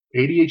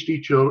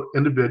ADHD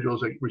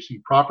individuals that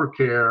receive proper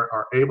care,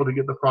 are able to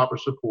get the proper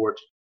support,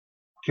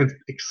 can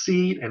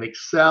exceed and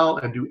excel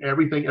and do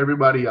everything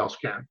everybody else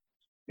can.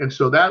 And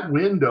so that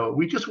window,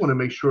 we just want to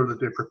make sure that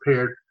they're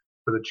prepared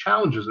for the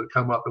challenges that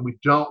come up, and we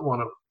don't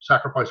want to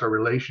sacrifice our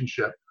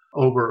relationship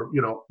over,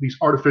 these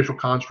artificial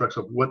constructs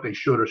of what they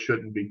should or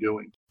shouldn't be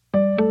doing.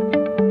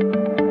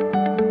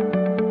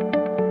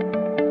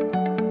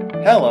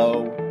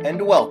 Hello,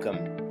 and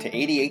welcome to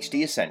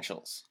ADHD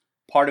Essentials,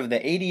 part of the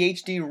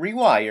ADHD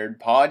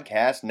Rewired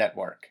podcast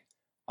network.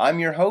 I'm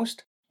your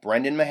host,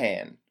 Brendan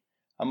Mahan.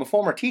 I'm a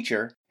former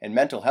teacher and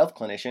mental health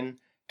clinician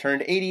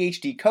turned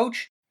ADHD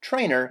coach,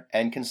 trainer,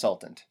 and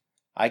consultant.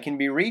 I can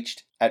be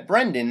reached at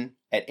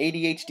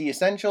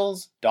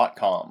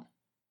brendan@adhdessentials.com.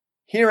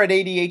 Here at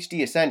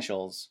ADHD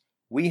Essentials,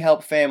 we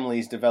help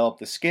families develop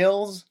the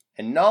skills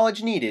and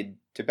knowledge needed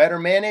to better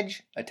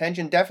manage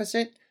attention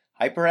deficit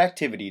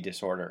hyperactivity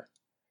disorder.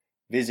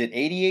 Visit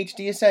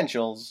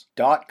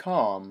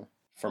ADHDessentials.com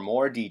for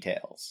more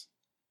details.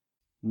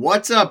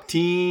 What's up,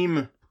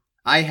 team?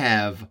 I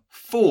have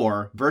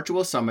 4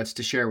 virtual summits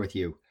to share with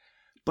you,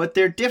 but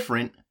they're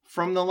different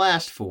from the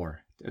last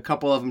 4. A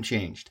couple of them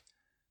changed.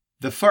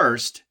 The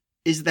first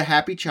is the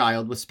Happy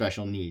Child with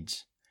Special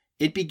Needs.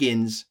 It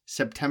begins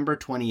September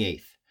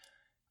 28th.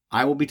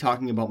 I will be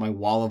talking about my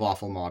Wall of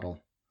Awful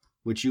model,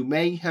 which you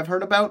may have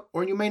heard about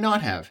or you may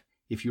not have.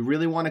 If you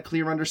really want a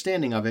clear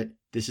understanding of it,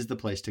 this is the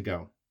place to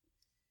go.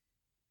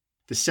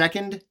 The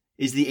second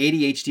is the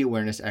ADHD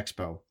Awareness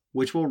Expo,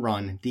 which will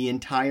run the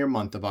entire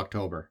month of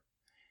October.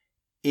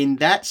 In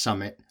that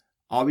summit,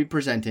 I'll be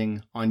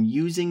presenting on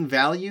using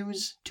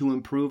values to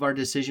improve our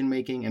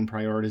decision-making and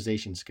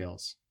prioritization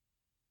skills.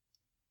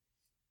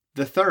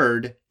 The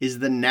third is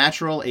the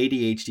Natural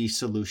ADHD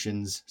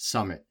Solutions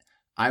Summit.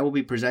 I will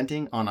be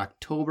presenting on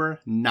October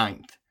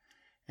 9th,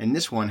 and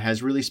this one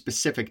has really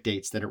specific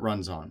dates that it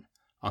runs on: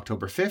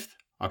 October 5th,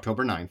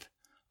 October 9th,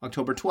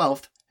 October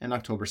 12th, and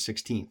October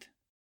 16th.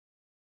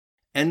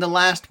 And the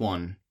last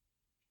one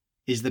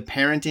is the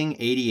Parenting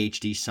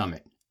ADHD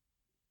Summit.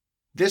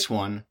 This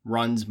one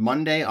runs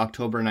Monday,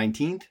 October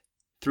 19th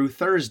through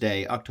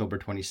Thursday, October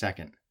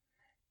 22nd.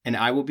 And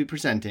I will be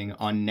presenting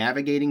on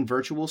navigating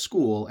virtual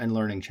school and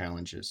learning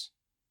challenges.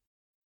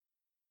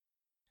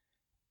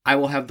 I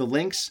will have the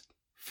links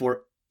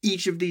for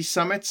each of these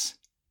summits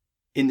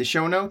in the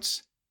show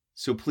notes,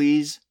 so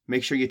please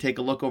make sure you take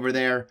a look over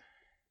there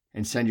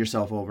and send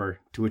yourself over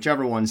to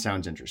whichever one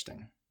sounds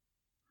interesting.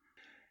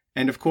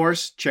 And of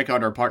course, check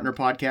out our partner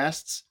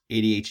podcasts,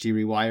 ADHD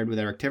Rewired with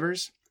Eric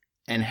Tivers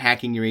and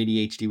Hacking Your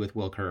ADHD with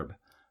Will Curb.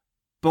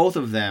 Both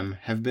of them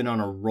have been on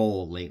a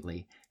roll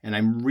lately, and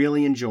I'm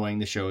really enjoying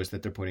the shows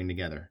that they're putting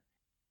together.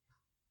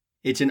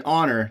 It's an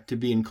honor to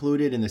be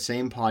included in the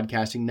same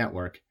podcasting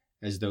network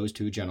as those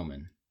two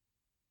gentlemen.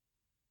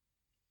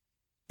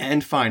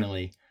 And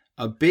finally,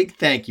 a big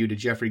thank you to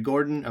Jeffrey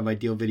Gordon of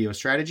Ideal Video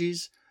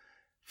Strategies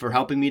for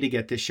helping me to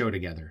get this show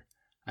together.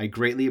 I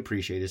greatly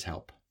appreciate his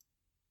help.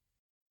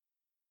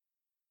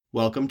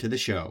 Welcome to the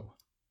show.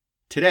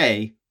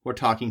 Today, we're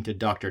talking to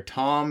Dr.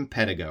 Tom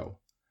Pettigo.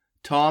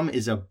 Tom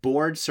is a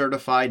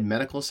board-certified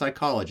medical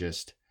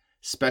psychologist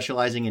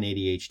specializing in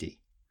ADHD.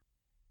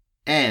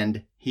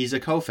 And he's a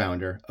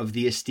co-founder of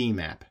the Esteem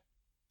app.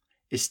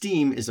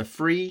 Esteem is a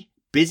free,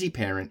 busy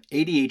parent,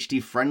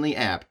 ADHD-friendly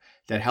app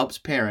that helps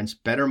parents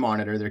better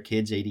monitor their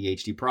kids'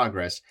 ADHD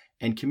progress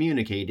and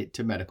communicate it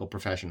to medical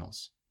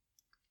professionals.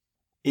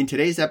 In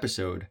today's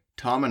episode,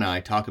 Tom and I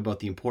talk about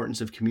the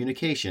importance of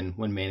communication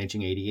when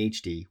managing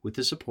ADHD with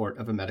the support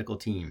of a medical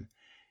team.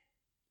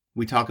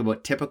 We talk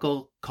about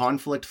typical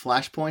conflict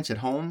flashpoints at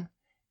home,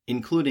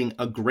 including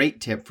a great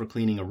tip for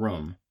cleaning a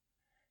room.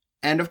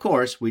 And of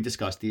course, we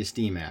discuss the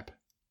Esteem app.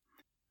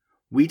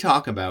 We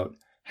talk about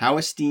how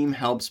Esteem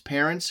helps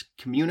parents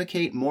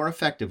communicate more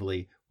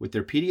effectively with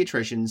their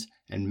pediatricians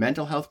and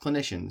mental health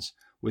clinicians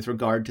with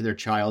regard to their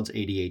child's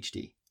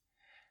ADHD,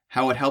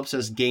 how it helps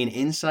us gain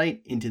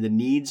insight into the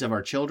needs of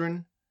our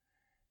children,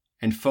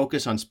 and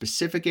focus on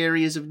specific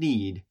areas of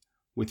need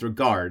with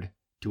regard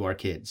to our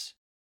kids.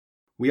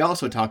 We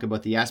also talk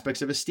about the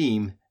aspects of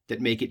Esteem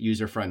that make it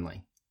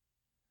user-friendly.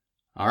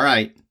 All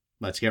right,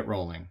 let's get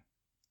rolling.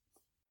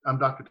 I'm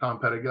Dr. Tom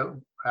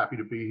Pettigo. Happy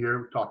to be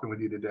here talking with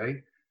you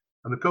today.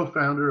 I'm the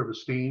co-founder of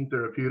Esteem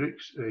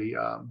Therapeutics,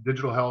 a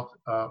digital health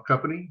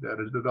company that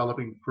is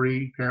developing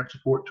free parent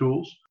support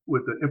tools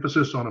with an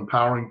emphasis on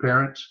empowering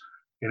parents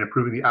and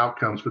improving the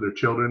outcomes for their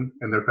children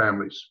and their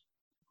families.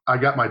 I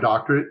got my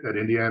doctorate at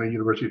Indiana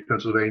University of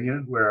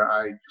Pennsylvania, where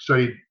I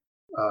studied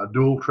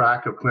dual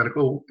track of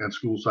clinical and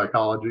school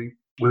psychology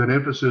with an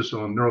emphasis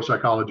on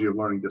neuropsychology of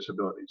learning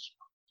disabilities,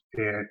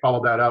 and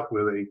followed that up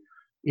with a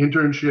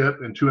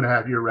internship and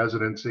 2.5-year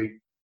residency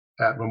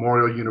at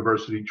Memorial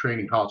University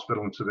Training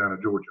Hospital in Savannah,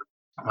 Georgia.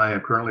 I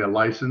am currently a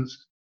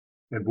licensed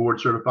and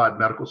board certified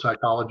medical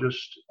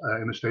psychologist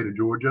in the state of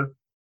Georgia.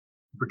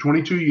 For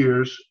 22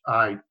 years,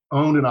 I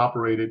owned and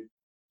operated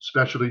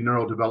specialty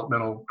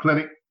neurodevelopmental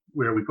clinic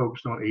where we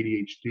focused on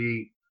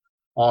ADHD,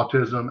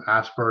 autism,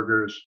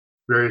 Asperger's,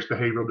 various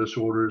behavioral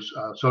disorders,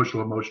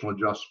 social emotional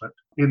adjustment.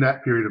 In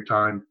that period of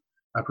time,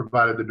 I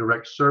provided the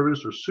direct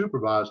service or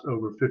supervised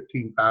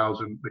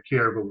the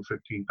care of over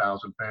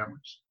 15,000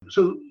 families.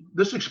 So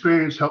this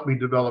experience helped me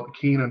develop a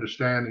keen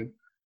understanding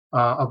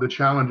of the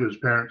challenges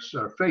parents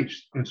face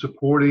in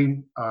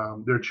supporting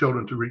their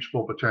children to reach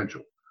full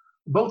potential,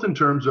 both in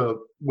terms of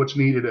what's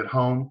needed at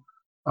home,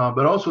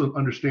 but also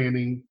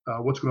understanding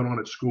what's going on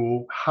at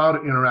school, how to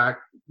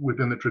interact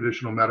within the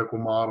traditional medical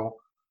model,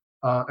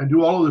 and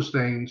do all of those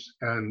things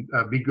and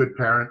be good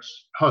parents,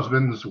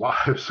 husbands,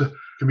 wives,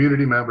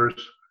 community members.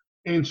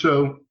 And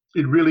so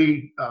it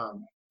really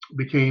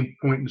became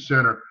point and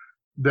center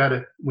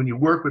that when you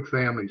work with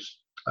families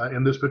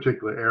in this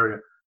particular area,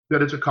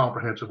 that it's a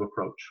comprehensive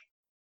approach.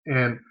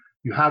 And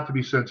you have to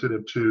be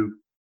sensitive to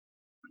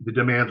the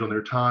demands on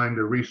their time,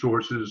 their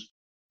resources,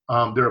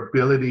 their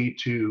ability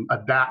to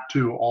adapt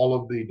to all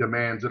of the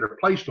demands that are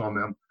placed on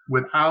them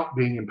without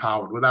being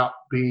empowered, without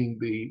being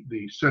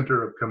the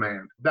center of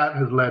command. That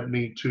has led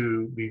me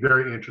to be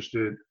very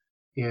interested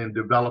in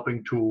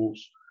developing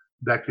tools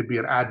that could be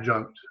an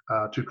adjunct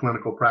to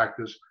clinical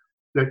practice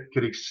that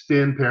could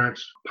extend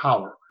parents'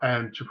 power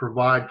and to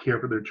provide care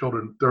for their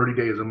children 30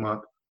 days a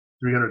month,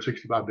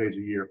 365 days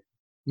a year.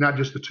 Not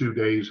just the 2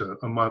 days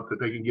a month that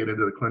they can get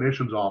into the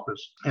clinician's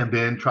office and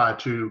then try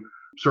to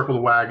circle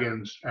the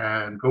wagons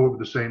and go over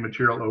the same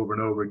material over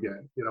and over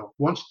again.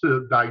 Once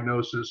the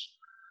diagnosis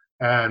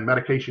and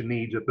medication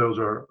needs, if those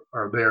are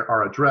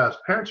addressed,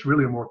 parents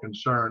really are more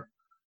concerned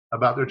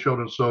about their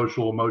children's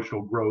social,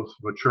 emotional growth,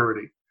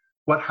 maturity.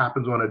 What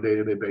happens on a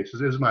day-to-day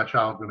basis? Is my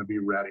child going to be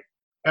ready?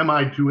 Am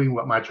I doing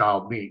what my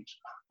child needs?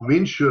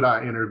 When should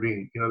I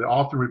intervene? They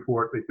often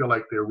report they feel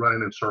like they're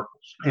running in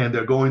circles and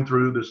they're going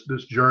through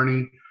this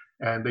journey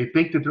and they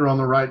think that they're on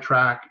the right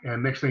track.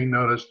 And next thing you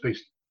notice,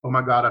 oh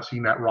my God, I've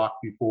seen that rock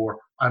before.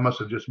 I must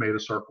have just made a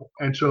circle.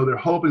 And so they're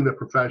hoping that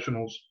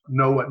professionals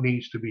know what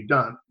needs to be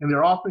done. And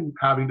they're often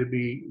having to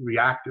be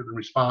reactive and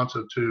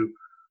responsive to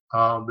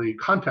the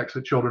context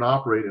that children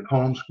operate in: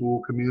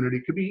 homeschool,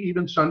 community, could be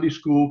even Sunday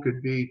school, could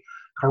be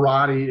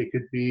karate, it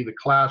could be the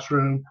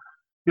classroom,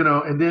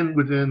 and then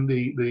within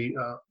the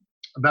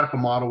medical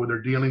model where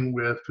they're dealing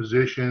with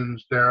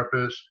physicians,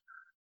 therapists,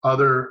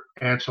 other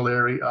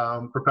ancillary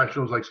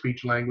professionals like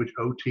speech language,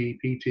 OT,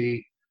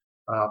 PT,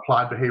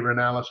 applied behavior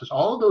analysis.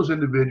 All of those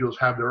individuals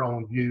have their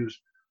own views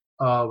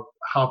of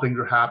how things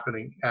are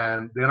happening,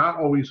 and they're not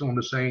always on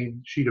the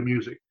same sheet of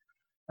music.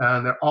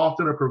 And they're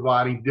often are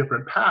providing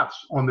different paths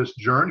on this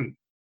journey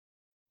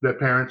that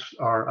parents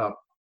are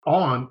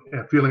on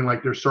and feeling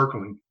like they're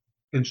circling.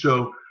 And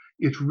so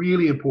it's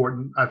really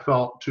important, I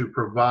felt, to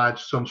provide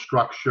some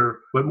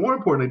structure, but more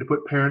importantly, to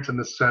put parents in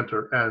the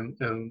center and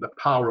the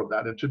power of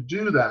that. And to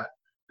do that,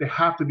 they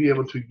have to be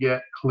able to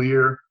get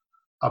clear,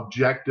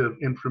 objective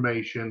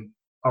information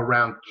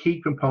around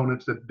key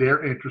components that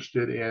they're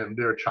interested in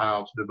their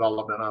child's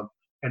development of,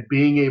 and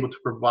being able to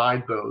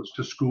provide those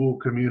to school,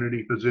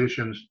 community,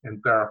 physicians,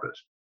 and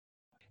therapists.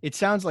 It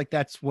sounds like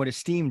that's what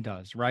Esteem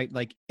does, right?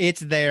 Like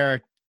it's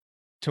there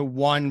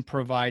to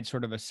provide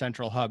sort of a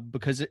central hub,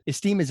 because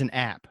Esteem is an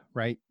app,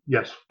 right?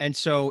 Yes. And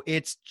so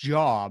its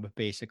job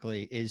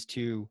basically is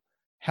to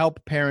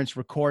help parents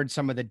record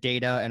some of the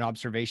data and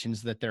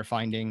observations that they're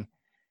finding.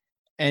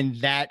 And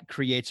that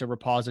creates a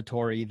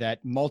repository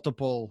that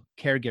multiple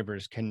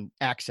caregivers can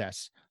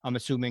access. I'm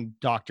assuming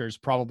doctors,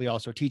 probably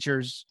also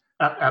teachers.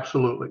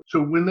 Absolutely. So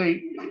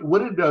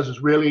what it does is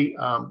really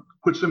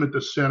puts them at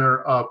the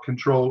center of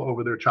control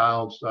over their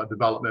child's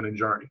development and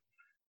journey.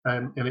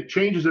 And it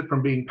changes it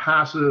from being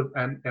passive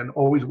and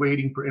always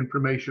waiting for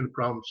information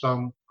from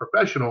some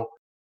professional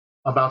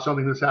about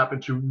something that's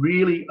happened to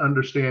really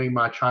understanding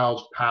my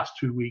child's past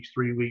 2 weeks,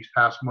 3 weeks,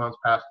 past months,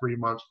 past 3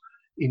 months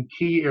in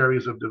key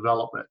areas of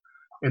development.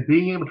 And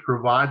being able to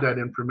provide that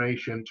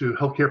information to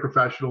healthcare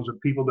professionals and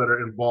people that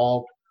are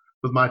involved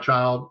with my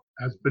child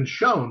has been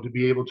shown to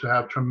be able to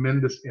have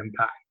tremendous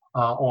impact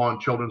on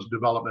children's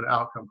development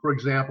outcome. For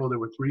example, there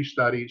were 3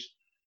 studies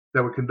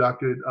that were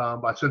conducted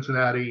by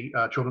Cincinnati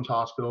Children's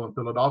Hospital and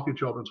Philadelphia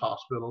Children's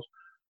Hospitals,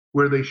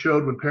 where they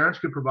showed when parents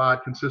could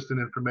provide consistent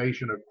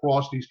information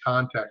across these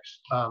contexts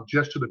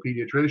just to the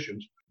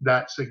pediatricians,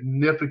 that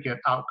significant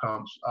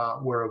outcomes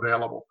were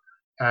available,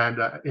 and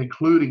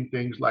including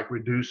things like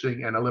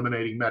reducing and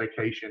eliminating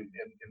medication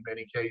in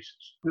many cases.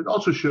 It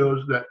also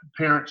shows that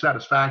parent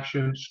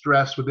satisfaction,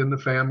 stress within the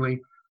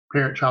family,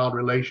 parent-child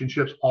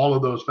relationships, all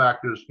of those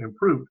factors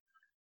improved.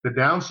 The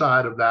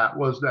downside of that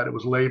was that it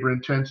was labor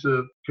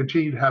intensive,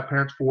 continued to have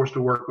parents forced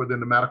to work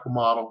within the medical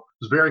model.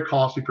 It was very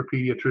costly for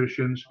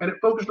pediatricians, and it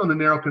focused on the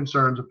narrow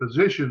concerns of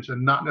physicians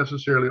and not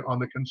necessarily on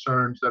the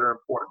concerns that are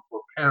important for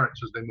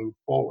parents as they move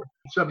forward.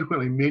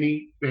 Subsequently,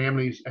 many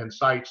families and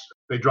sites,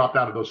 they dropped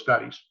out of those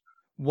studies.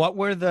 What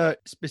were the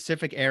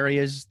specific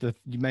areas?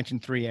 You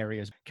mentioned 3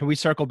 areas. Can we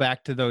circle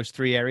back to those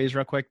 3 areas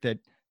real quick that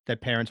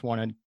parents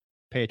want to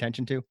pay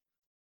attention to?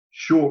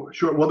 Sure.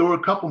 Well, there were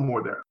a couple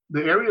more there.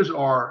 The areas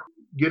are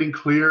getting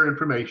clear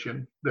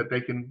information that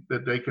they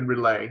can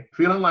relay,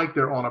 feeling like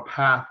they're on a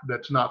path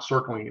that's not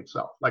circling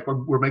itself, like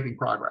we're making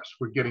progress,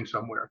 we're getting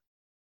somewhere.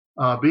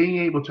 being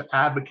able to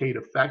advocate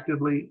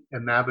effectively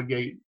and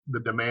navigate the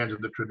demands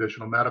of the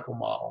traditional medical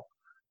model.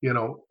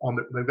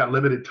 They've got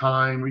limited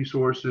time,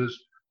 resources,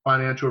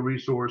 financial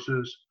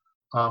resources.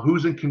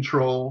 Who's in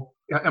control?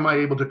 Am I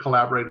able to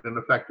collaborate in an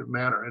effective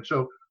manner? And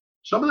so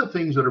some of the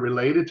things that are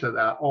related to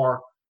that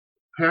are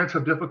parents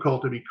have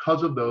difficulty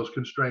because of those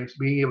constraints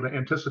being able to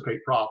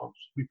anticipate problems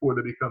before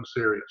they become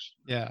serious.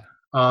 Yeah.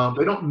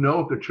 They don't know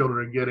if their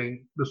children are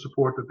getting the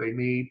support that they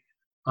need.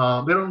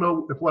 They don't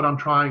know if what I'm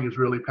trying is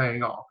really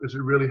paying off. Is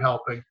it really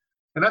helping?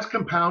 And that's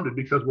compounded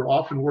because we're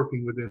often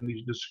working within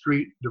these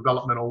discrete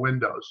developmental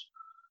windows.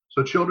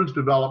 So children's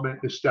development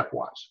is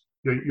stepwise.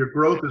 Your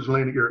growth is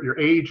linear. Your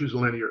age is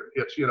linear.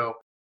 It's,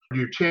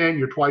 you're 10,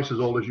 you're twice as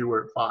old as you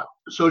were at 5.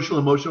 Social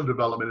emotional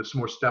development is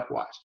more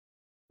stepwise.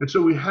 And so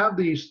we have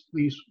these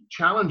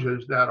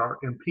challenges that are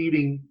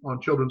impeding on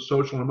children's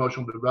social and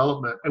emotional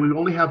development. And we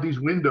only have these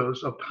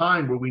windows of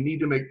time where we need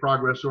to make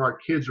progress so our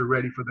kids are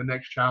ready for the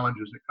next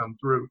challenges that come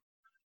through.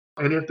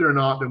 And if they're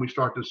not, then we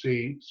start to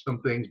see some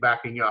things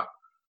backing up.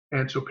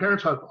 And so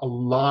parents have a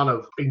lot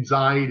of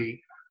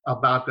anxiety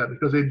about that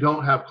because they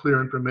don't have clear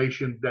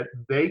information that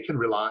they can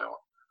rely on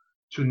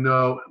to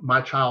know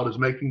my child is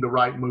making the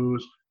right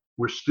moves.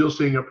 We're still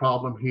seeing a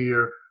problem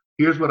here.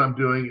 Here's what I'm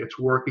doing. It's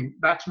working.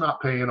 That's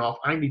not paying off.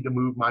 I need to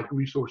move my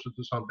resources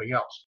to something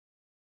else.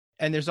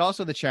 And there's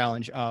also the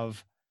challenge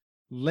of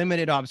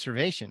limited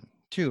observation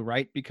too,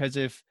 right? Because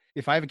if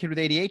I have a kid with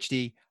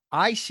ADHD,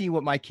 I see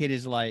what my kid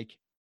is like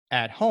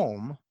at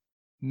home.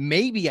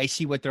 Maybe I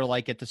see what they're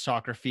like at the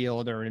soccer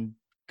field or in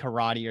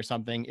karate or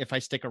something. If I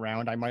stick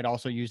around, I might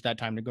also use that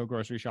time to go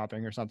grocery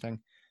shopping or something.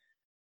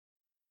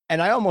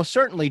 And I almost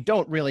certainly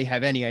don't really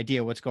have any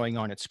idea what's going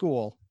on at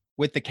school,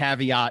 with the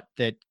caveat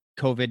that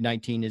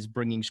COVID-19 is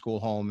bringing school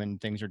home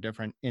and things are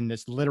different in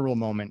this literal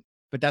moment,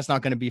 but that's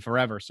not going to be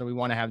forever. So we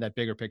want to have that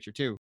bigger picture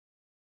too.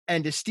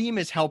 And Esteem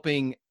is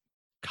helping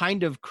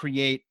kind of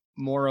create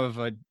more of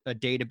a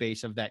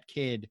database of that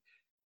kid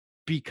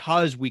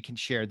because we can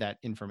share that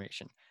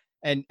information.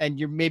 And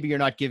you're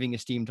not giving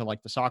Esteem to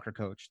like the soccer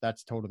coach.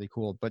 That's totally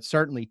cool. But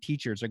certainly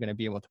teachers are going to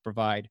be able to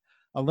provide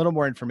a little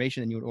more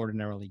information than you would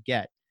ordinarily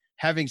get.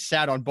 Having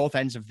sat on both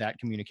ends of that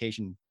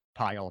communication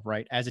pile,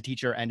 right? As a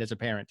teacher and as a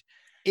parent,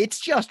 it's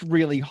just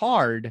really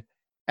hard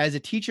as a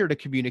teacher to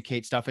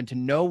communicate stuff and to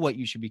know what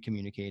you should be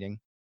communicating.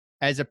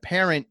 As a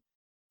parent,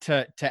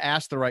 to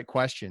ask the right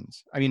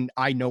questions. I mean,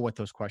 I know what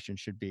those questions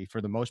should be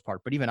for the most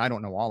part, but even I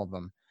don't know all of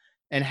them.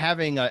 And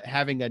having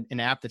an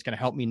app that's going to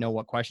help me know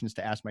what questions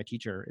to ask my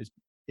teacher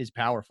is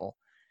powerful.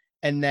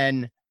 And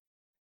then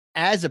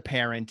as a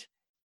parent,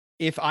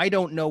 if I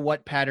don't know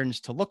what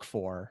patterns to look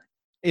for,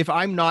 if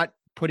I'm not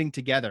putting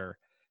together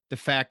the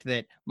fact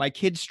that my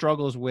kid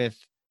struggles with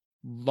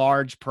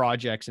large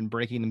projects and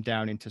breaking them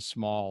down into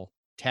small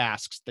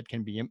tasks that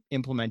can be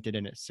implemented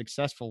and is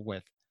successful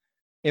with,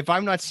 if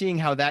I'm not seeing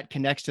how that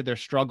connects to their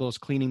struggles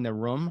cleaning their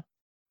room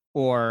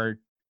or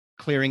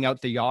clearing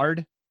out the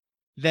yard,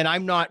 then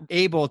I'm not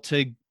able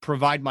to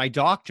provide my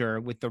doctor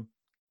with the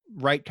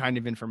right kind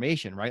of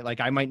information, right? Like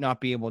I might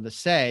not be able to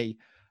say,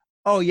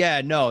 oh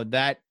yeah, no,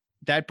 that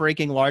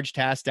breaking large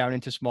tasks down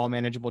into small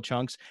manageable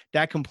chunks,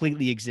 that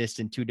completely exists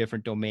in two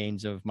different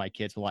domains of my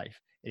kid's life.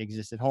 It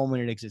exists at home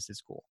and it exists at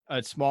school.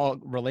 A small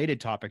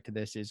related topic to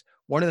this is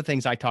one of the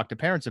things I talk to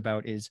parents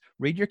about is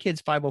read your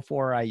kid's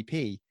 504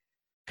 IEP,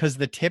 because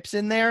the tips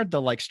in there,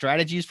 the like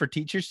strategies for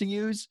teachers to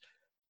use,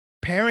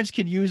 parents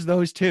can use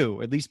those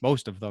too, at least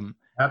most of them.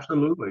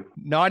 Absolutely.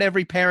 Not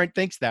every parent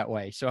thinks that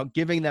way. So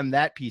giving them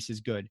that piece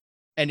is good.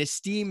 And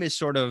Esteem is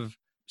sort of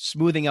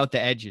smoothing out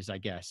the edges, I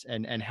guess,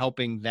 and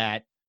helping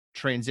that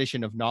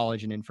transition of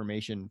knowledge and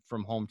information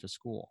from home to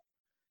school.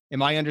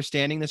 Am I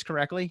understanding this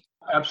correctly?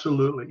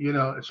 Absolutely.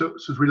 So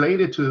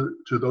related to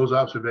those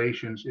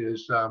observations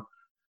is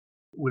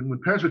when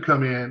parents would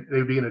come in, they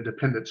would be in a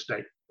dependent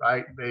state,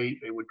 right? They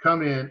would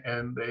come in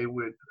and they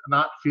would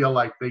not feel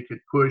like they could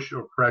push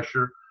or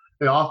pressure.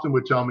 They often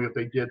would tell me if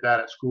they did that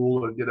at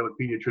school or did it with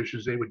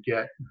pediatricians, they would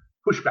get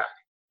pushback.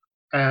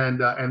 And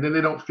then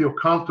they don't feel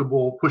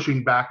comfortable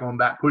pushing back on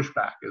that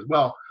pushback as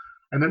well.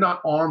 And they're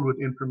not armed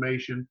with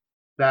information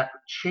that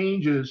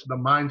changes the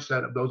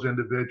mindset of those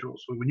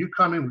individuals. So when you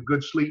come in with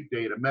good sleep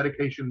data,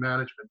 medication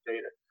management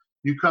data,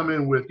 you come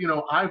in with,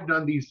 I've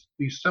done these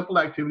simple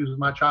activities with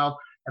my child,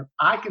 and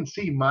I can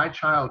see my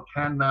child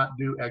cannot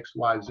do X,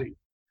 Y, Z.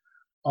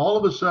 All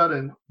of a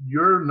sudden,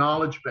 your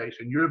knowledge base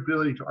and your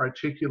ability to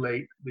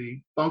articulate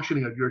the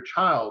functioning of your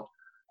child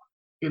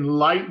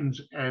enlightens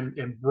and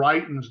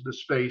brightens the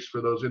space for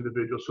those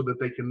individuals so that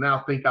they can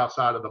now think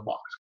outside of the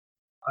box.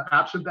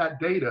 Absent that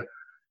data,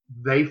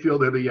 they feel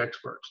they're the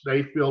experts.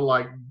 They feel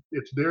like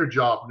it's their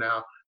job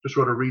now to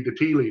sort of read the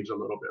tea leaves a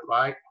little bit,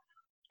 right?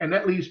 And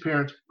that leaves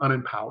parents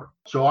unempowered.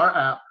 So our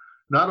app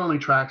not only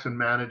tracks and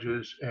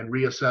manages and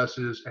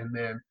reassesses and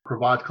then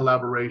provides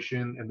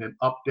collaboration and then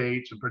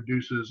updates and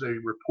produces a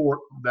report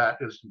that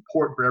is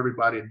important for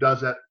everybody. It does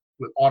that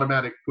with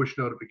automatic push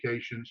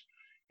notifications.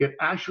 it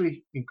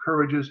actually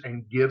encourages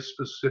and gives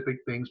specific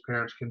things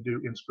parents can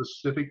do in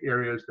specific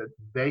areas that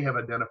they have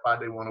identified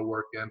they want to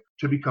work in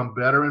to become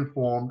better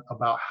informed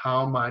about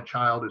how my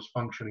child is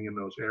functioning in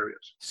those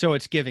areas. So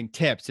it's giving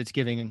tips, it's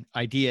giving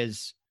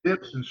ideas.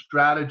 Tips and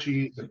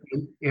strategies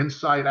and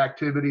insight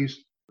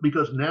activities,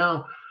 because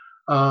now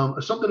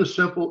something as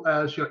simple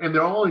as, and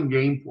they're all in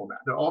game format.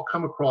 They all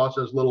come across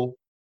as little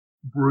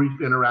brief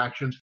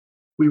interactions.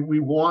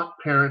 We want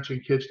parents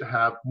and kids to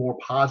have more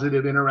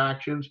positive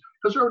interactions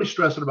because they're already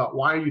stressing about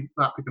why are you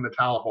not picking the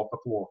towel up off the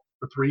floor?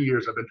 For 3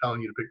 years, I've been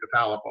telling you to pick the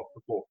towel up off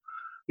the floor,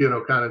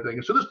 kind of thing.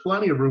 And so there's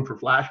plenty of room for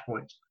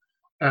flashpoints.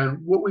 And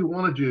what we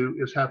want to do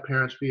is have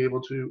parents be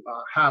able to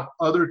have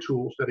other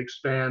tools that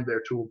expand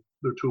their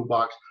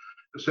toolbox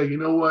to say, you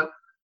know what,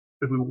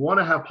 if we want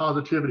to have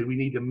positivity, we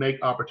need to make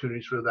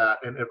opportunities for that.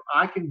 And if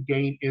I can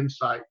gain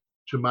insight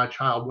to my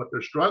child, what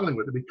they're struggling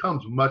with, it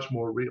becomes much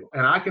more real.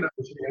 And I can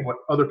understand what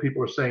other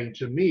people are saying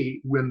to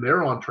me when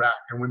they're on track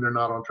and when they're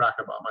not on track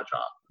about my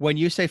child. When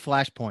you say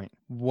flashpoint,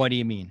 what do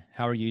you mean?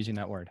 How are you using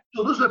that word?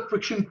 So those are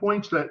friction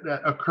points that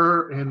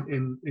occur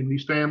in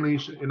these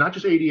families, and not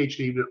just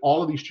ADHD, but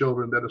all of these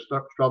children that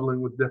are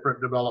struggling with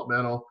different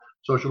developmental,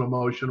 social,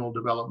 emotional,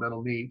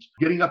 developmental needs.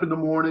 Getting up in the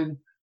morning,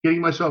 getting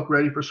myself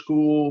ready for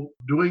school,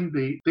 doing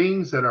the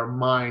things that are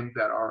mine,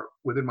 that are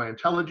within my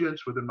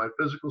intelligence, within my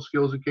physical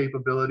skills and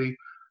capability,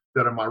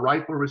 that are my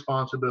rightful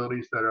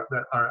responsibilities, that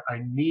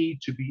I need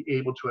to be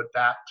able to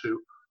adapt to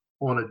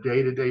on a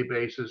day-to-day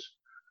basis,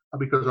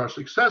 because our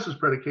success is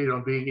predicated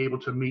on being able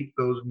to meet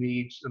those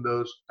needs and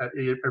those at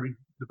every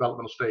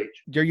developmental stage.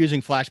 You're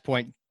using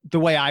flashpoint the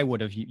way I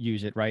would have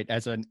used it, right?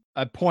 As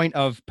a point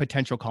of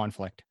potential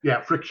conflict.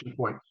 Yeah, friction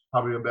points,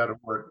 probably a better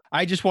word.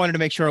 I just wanted to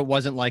make sure it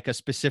wasn't like a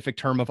specific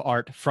term of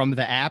art from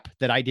the app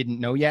that I didn't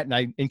know yet.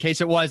 And in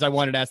case it was, I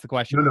wanted to ask the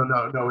question.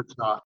 No, it's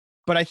not.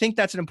 But I think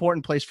that's an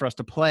important place for us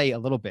to play a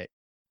little bit,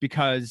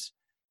 because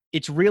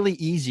it's really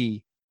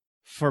easy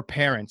for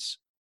parents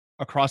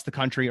across the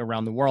country,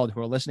 around the world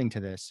who are listening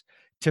to this,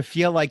 to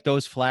feel like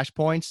those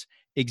flashpoints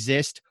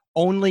exist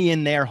only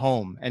in their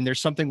home and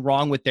there's something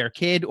wrong with their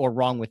kid or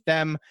wrong with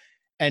them.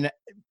 And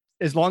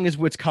as long as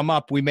what's come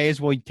up, we may as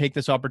well take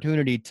this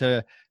opportunity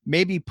to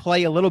maybe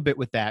play a little bit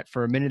with that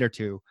for a minute or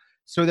two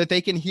so that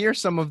they can hear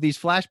some of these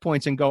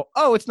flashpoints and go,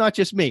 oh, it's not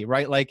just me,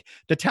 right? Like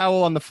the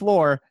towel on the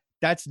floor,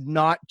 that's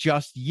not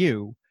just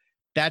you.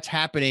 That's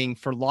happening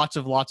for lots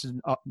and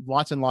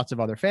lots of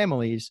other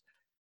families,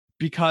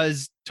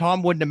 because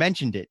Tom wouldn't have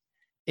mentioned it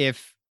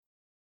if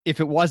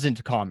it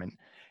wasn't common.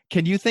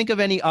 Can you think of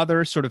any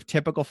other sort of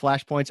typical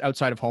flashpoints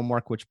outside of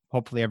homework, which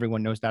hopefully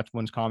everyone knows that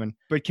one's common,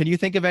 but can you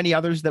think of any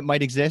others that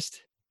might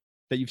exist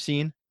that you've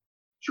seen?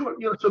 Sure.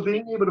 So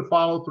being able to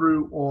follow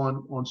through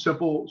on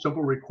simple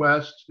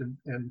requests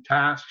and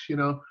tasks,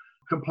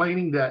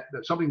 complaining that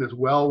something that's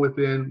well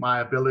within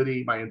my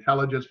ability, my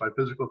intelligence, my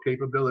physical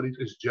capabilities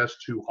is just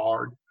too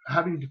hard.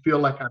 Having to feel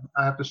like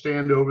I have to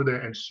stand over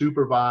there and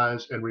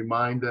supervise and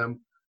remind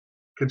them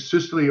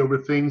consistently over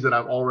things that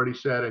I've already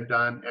said and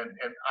done,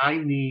 and I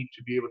need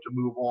to be able to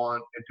move on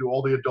and do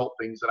all the adult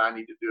things that I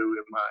need to do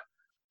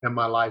in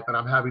my life, and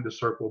I'm having to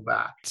circle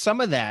back. Some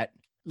of that,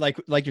 like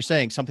you're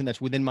saying, something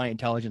that's within my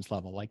intelligence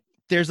level, like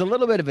there's a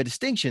little bit of a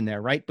distinction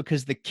there, right?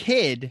 Because the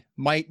kid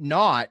might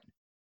not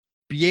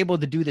be able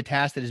to do the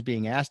task that is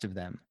being asked of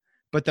them,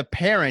 but the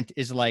parent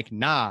is like,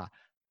 nah,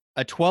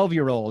 a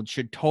 12-year-old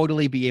should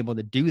totally be able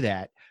to do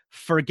that,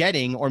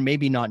 forgetting or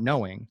maybe not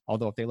knowing,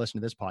 although if they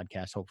listen to this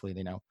podcast, hopefully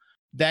they know,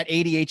 that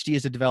ADHD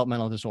is a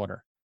developmental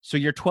disorder. So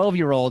your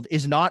 12-year-old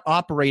is not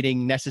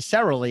operating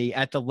necessarily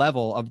at the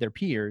level of their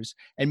peers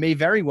and may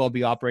very well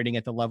be operating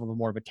at the level of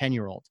more of a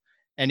 10-year-old.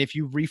 And if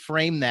you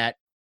reframe that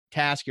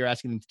task you're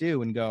asking them to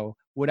do and go,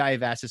 would I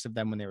have asked this of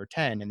them when they were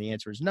 10? And the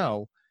answer is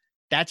no.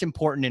 That's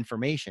important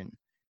information,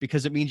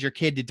 because it means your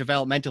kid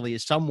developmentally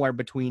is somewhere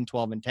between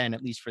 12 and 10,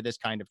 at least for this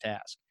kind of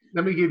task.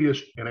 Let me give you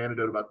an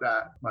anecdote about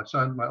that.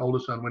 My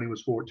oldest son, when he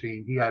was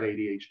 14, he had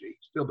ADHD,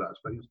 still does,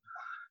 but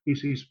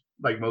he's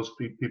like most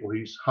people,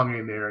 he's hung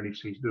in there and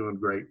he's doing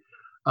great.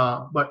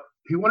 But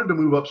he wanted to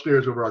move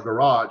upstairs over our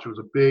garage. It was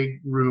a big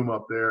room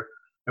up there,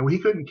 and he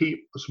couldn't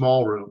keep a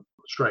small room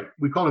straight.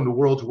 We call him the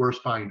world's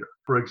worst finder.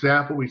 For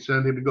example, we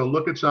send him to go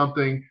look at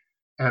something,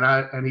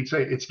 and he'd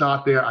say, it's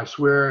not there, I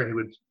swear, and he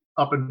would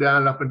up and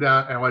down,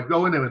 and I'd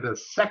go in there in a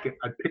second,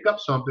 I'd pick up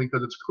something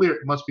because it's clear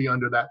it must be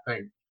under that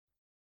thing.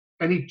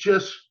 And he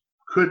just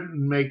couldn't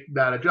make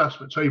that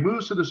adjustment. So he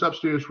moves to this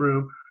upstairs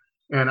room,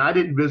 and I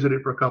didn't visit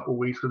it for a couple of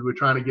weeks because we were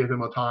trying to give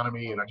him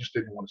autonomy, and I just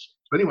didn't want to.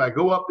 But anyway, I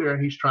go up there,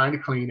 and he's trying to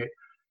clean it,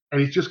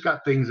 and he's just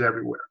got things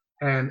everywhere,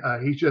 and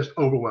he's just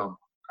overwhelmed.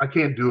 I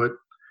can't do it.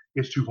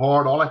 It's too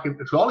hard. All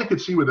he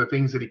could see were the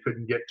things that he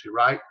couldn't get to,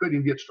 right? Couldn't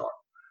even get started.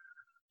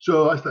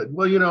 So I said,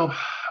 well,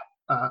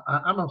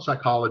 I'm a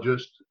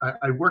psychologist.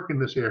 I work in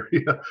this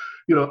area.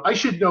 I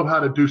should know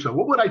how to do so.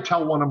 What would I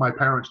tell one of my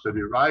parents to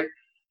do, right?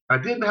 I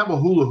didn't have a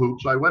hula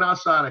hoop, so I went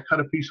outside, I cut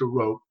a piece of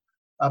rope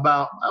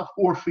about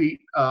 4 feet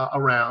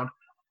around,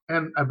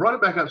 and I brought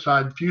it back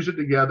outside, fused it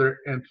together,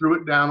 and threw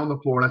it down on the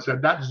floor, and I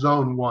said, that's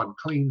zone 1,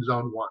 clean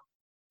zone 1.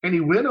 And he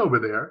went over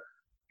there,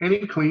 and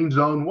he cleaned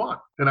zone 1.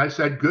 And I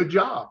said, good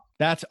job.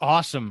 That's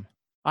awesome.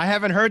 I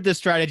haven't heard this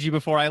strategy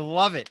before. I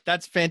love it.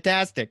 That's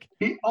fantastic.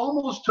 He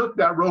almost took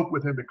that rope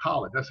with him to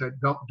college. I said,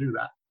 don't do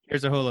that.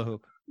 Here's a hula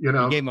hoop. You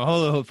know, You gave him a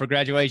hula hoop for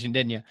graduation,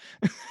 didn't you?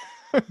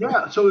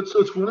 yeah. So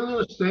it's one of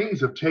those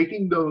things of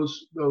taking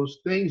those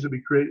things that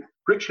we create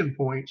friction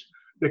points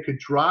that could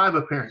drive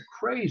a parent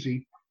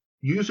crazy,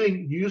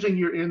 using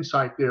your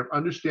insight there,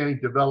 understanding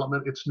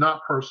development. It's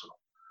not personal.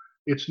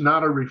 It's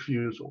not a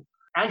refusal.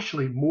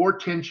 Actually, more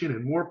tension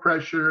and more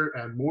pressure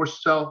and more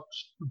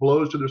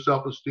blows to their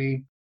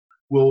self-esteem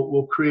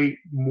will create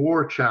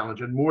more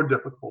challenge and more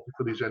difficulty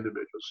for these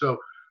individuals. So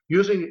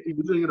using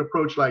an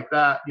approach like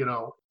that, you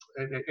know,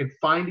 and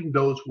finding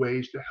those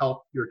ways to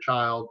help your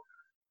child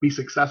be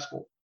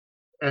successful.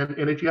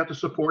 And if you have to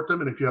support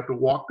them and if you have to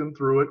walk them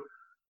through it,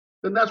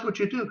 then that's what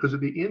you do. Because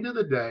at the end of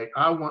the day,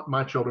 I want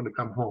my children to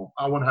come home.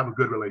 I want to have a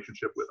good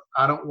relationship with them.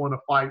 I don't want to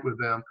fight with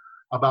them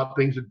about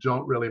things that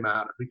don't really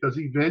matter. Because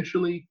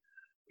eventually,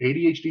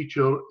 ADHD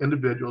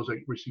individuals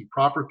that receive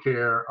proper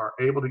care, are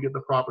able to get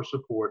the proper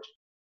supports,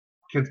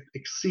 can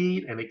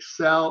exceed and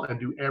excel and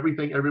do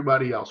everything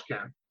everybody else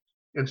can.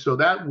 And so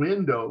that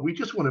window, we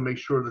just want to make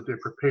sure that they're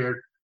prepared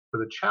for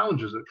the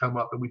challenges that come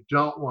up, and we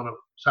don't want to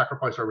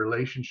sacrifice our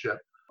relationship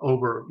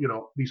over, you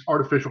know, these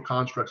artificial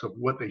constructs of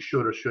what they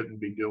should or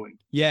shouldn't be doing.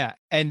 Yeah.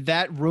 And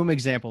that room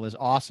example is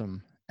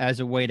awesome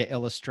as a way to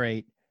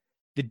illustrate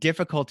the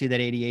difficulty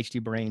that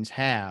ADHD brains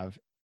have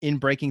in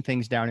breaking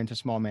things down into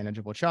small,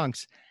 manageable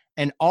chunks.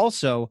 And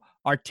also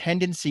our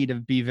tendency to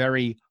be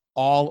very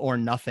all or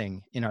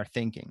nothing in our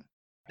thinking.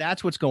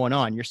 That's what's going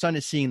on. Your son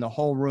is seeing the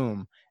whole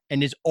room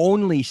and is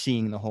only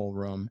seeing the whole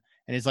room.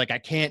 And is like, I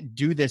can't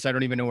do this. I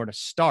don't even know where to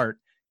start.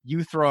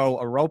 You throw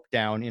a rope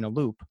down in a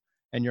loop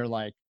and you're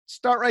like,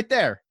 start right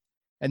there.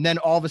 And then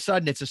all of a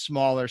sudden it's a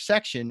smaller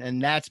section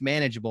and that's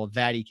manageable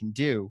that he can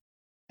do.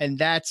 And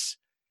that's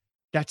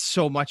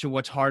so much of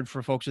what's hard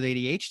for folks with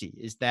ADHD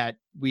is that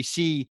we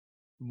see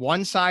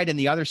one side and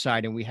the other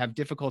side, and we have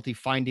difficulty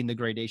finding the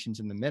gradations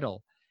in the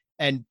middle.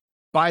 And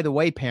by the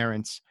way,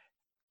 parents,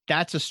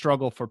 that's a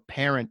struggle for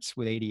parents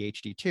with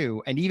ADHD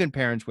too, and even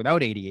parents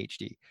without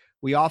ADHD.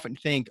 We often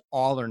think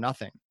all or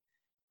nothing.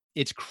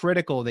 It's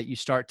critical that you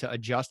start to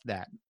adjust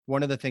that.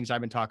 One of the things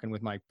I've been talking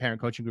with my parent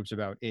coaching groups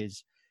about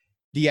is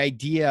the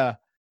idea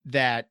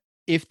that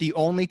if the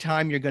only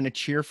time you're going to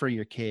cheer for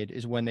your kid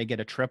is when they get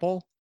a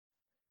triple,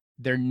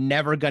 they're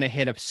never going to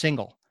hit a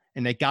single,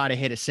 and they got to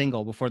hit a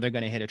single before they're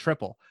going to hit a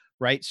triple,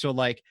 right? So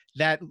like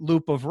that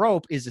loop of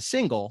rope is a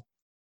single.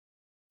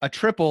 A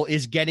triple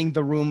is getting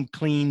the room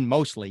clean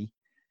mostly.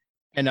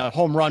 And a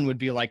home run would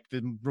be like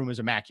the room is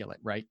immaculate,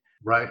 right?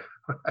 Right.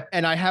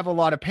 And I have a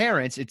lot of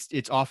parents,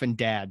 it's often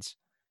dads,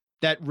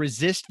 that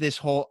resist this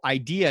whole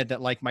idea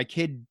that like my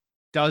kid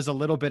does a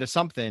little bit of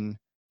something,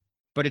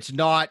 but it's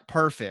not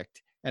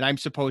perfect. And I'm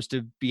supposed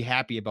to be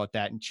happy about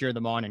that and cheer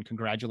them on and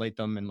congratulate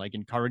them and like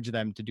encourage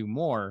them to do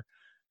more.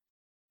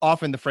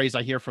 Often the phrase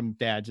I hear from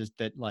dads is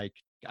that like,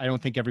 I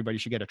don't think everybody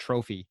should get a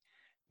trophy,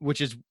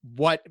 which is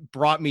what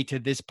brought me to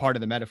this part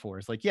of the metaphor.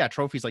 It's like, yeah,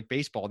 trophies like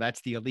baseball,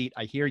 that's the elite.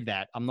 I hear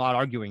that. I'm not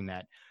arguing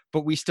that.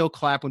 But we still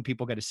clap when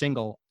people get a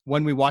single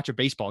when we watch a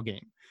baseball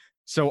game.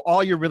 So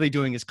all you're really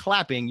doing is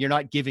clapping. You're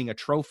not giving a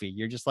trophy.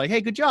 You're just like,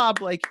 hey, good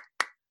job. Like,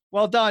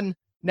 well done.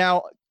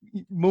 Now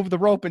move the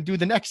rope and do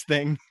the next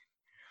thing.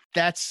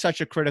 That's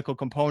such a critical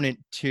component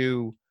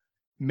to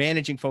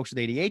managing folks with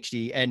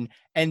ADHD.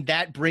 And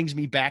that brings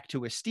me back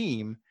to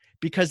Esteem,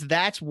 because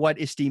that's what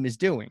Esteem is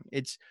doing.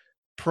 It's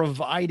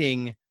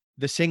providing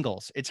the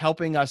singles. It's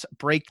helping us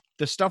break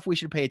the stuff we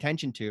should pay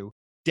attention to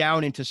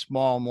down into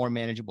small, more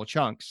manageable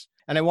chunks.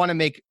 And I want to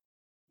make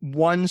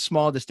one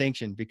small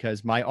distinction,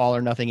 because my all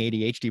or nothing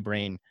ADHD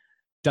brain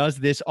does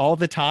this all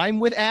the time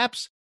with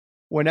apps.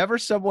 Whenever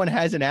someone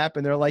has an app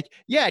and they're like,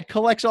 yeah, it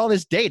collects all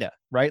this data,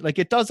 right? Like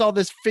it does all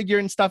this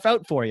figuring stuff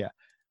out for you.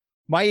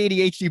 My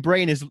ADHD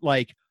brain is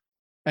like,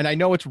 and I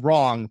know it's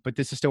wrong, but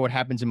this is still what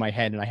happens in my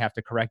head and I have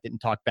to correct it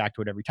and talk back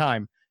to it every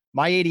time.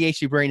 My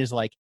ADHD brain is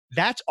like,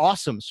 that's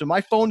awesome. So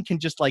my phone can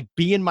just like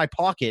be in my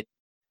pocket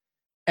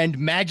and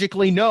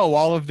magically know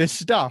all of this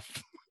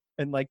stuff.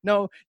 And like,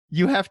 no,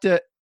 you have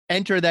to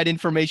enter that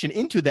information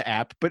into the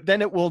app, but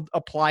then it will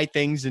apply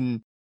things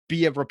and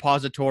be a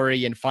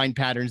repository and find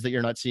patterns that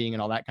you're not seeing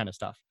and all that kind of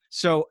stuff.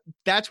 So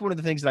that's one of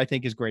the things that I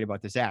think is great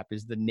about this app,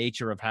 is the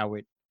nature of how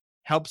it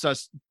helps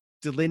us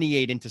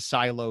delineate into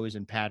silos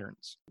and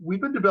patterns.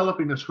 We've been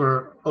developing this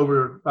for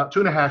over about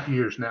 2.5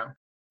 years now.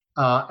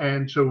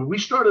 And so we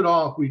started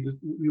off, we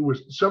were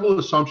several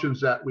assumptions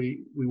that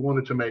we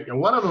wanted to make.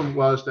 And one of them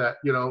was that,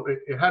 you know,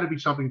 it had to be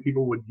something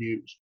people would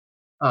use,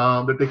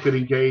 that they could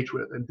engage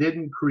with, and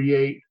didn't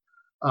create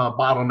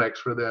bottlenecks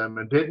for them,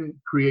 and didn't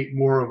create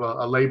more of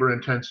a labor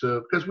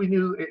intensive, because we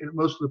knew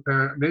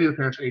many of the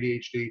parents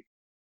ADHD,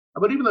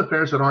 but even the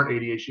parents that aren't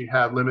ADHD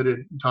have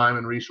limited time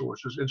and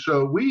resources. And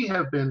so we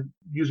have been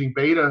using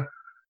beta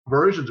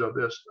versions of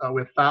this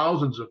with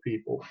thousands of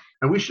people.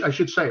 And I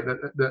should say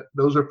that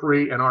those are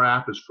free and our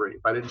app is free.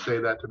 If I didn't say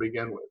that to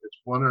begin with, it's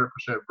 100%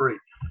 free.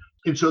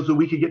 And so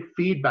we could get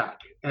feedback,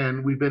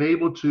 and we've been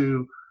able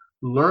to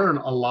learn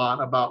a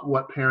lot about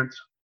what parents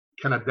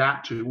can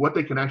adapt to, what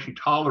they can actually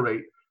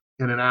tolerate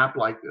in an app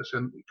like this.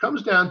 And it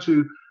comes down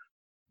to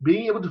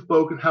being able to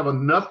focus, have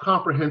enough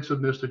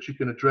comprehensiveness that you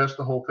can address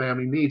the whole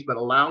family needs, but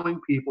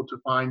allowing people to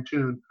fine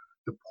tune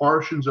the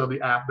portions of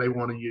the app they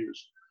want to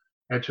use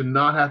and to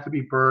not have to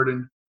be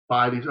burdened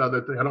by these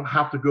other things. I don't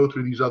have to go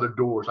through these other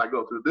doors. I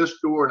go through this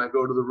door and I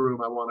go to the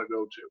room I want to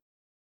go to.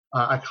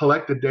 I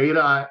collect the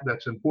data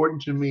that's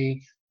important to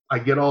me. I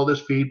get all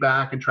this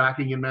feedback and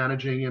tracking and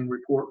managing and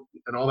report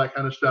and all that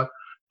kind of stuff.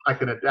 I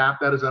can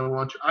adapt that as I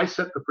want to. I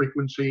set the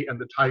frequency and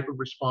the type of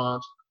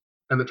response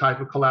and the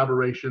type of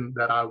collaboration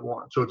that I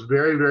want. So it's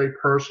very, very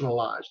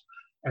personalized.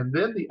 And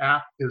then the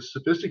app is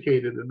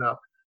sophisticated enough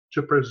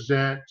to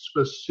present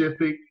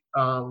specific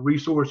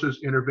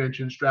resources,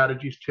 interventions,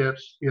 strategies,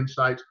 tips,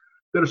 insights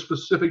that are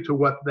specific to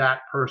what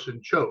that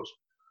person chose.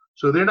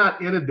 So they're not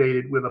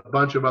inundated with a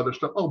bunch of other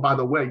stuff. Oh, by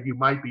the way, you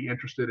might be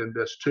interested in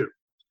this too.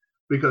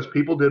 Because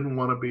people didn't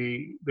want to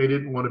be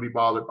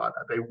bothered by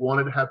that. They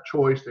wanted to have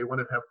choice. They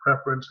wanted to have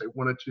preference. They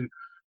wanted to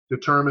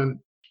determine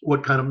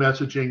what kind of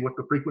messaging, what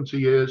the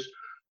frequency is.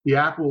 The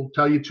app will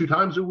tell you 2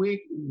 times a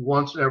week,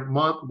 once every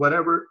month,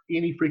 whatever,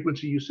 any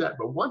frequency you set.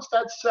 But once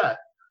that's set,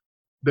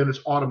 then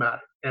it's automatic.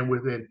 And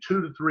within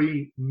 2 to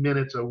 3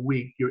 minutes a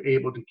week, you're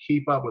able to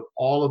keep up with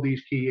all of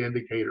these key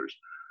indicators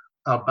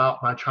about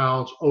my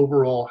child's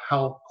overall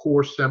health,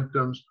 core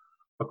symptoms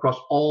across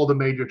all the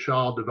major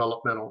child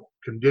developmental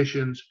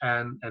conditions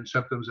and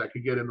symptoms that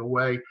could get in the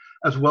way,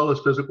 as well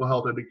as physical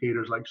health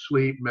indicators like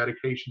sleep,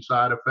 medication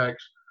side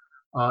effects.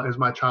 Is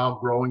my child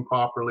growing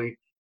properly?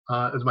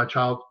 Is my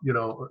child,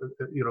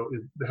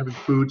 is having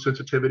food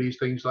sensitivities,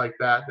 things like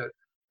that,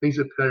 things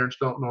that parents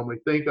don't normally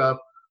think of.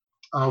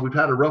 We've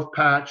had a rough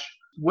patch.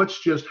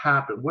 What's just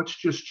happened? What's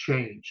just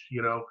changed?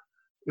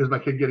 Is my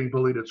kid getting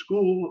bullied at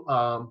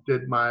school?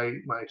 Did my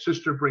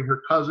sister bring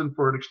her cousin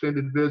for an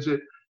extended visit,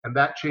 and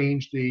that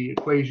changed the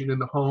equation in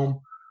the home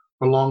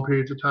for long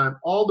periods of time?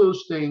 All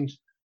those things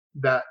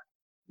that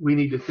we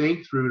need to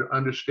think through to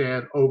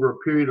understand over a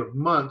period of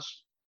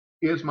months,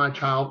 is my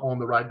child on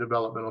the right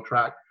developmental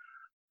track?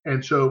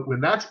 And so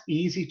when that's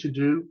easy to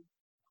do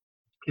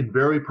and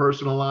very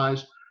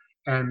personalized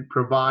and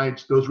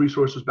provides those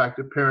resources back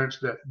to parents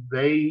that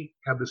they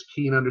have this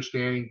keen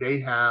understanding, they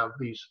have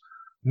these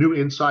new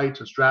insights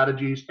and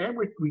strategies, and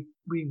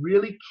we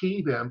really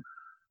key them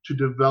to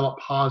develop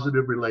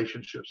positive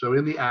relationships. So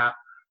in the app,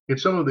 in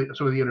some of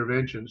the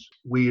interventions,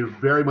 we are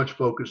very much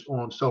focused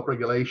on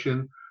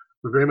self-regulation.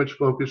 We're very much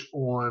focused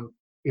on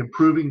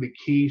improving the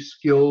key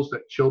skills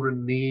that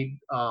children need,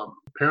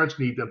 parents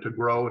need them to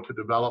grow and to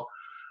develop,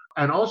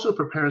 and also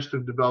for parents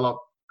to develop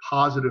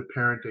positive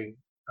parenting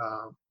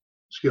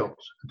skills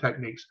and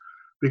techniques,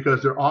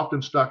 because they're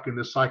often stuck in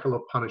this cycle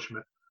of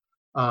punishment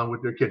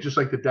with their kids, just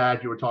like the dad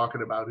you were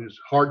talking about, who's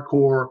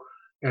hardcore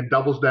and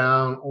doubles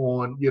down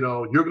on,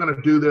 you're going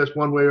to do this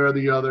one way or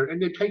the other. And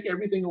they take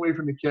everything away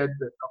from the kid,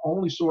 that the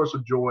only source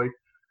of joy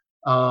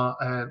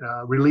and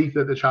relief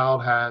that the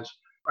child has,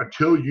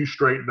 until you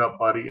straighten up,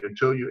 buddy,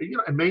 until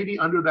and maybe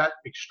under that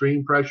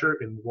extreme pressure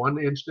in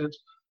one instance,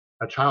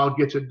 a child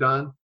gets it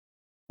done,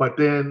 but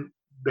then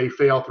they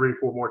fail 3 or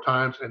 4 more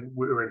times and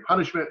we're in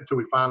punishment until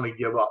we finally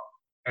give up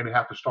and they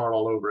have to start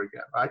all over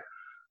again, right?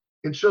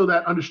 And so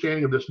that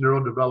understanding of this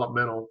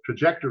neurodevelopmental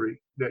trajectory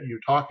that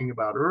you're talking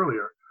about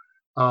earlier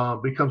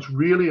becomes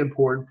really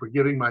important for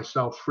giving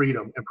myself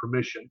freedom and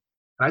permission.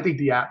 And I think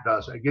the app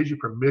does. It gives you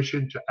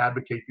permission to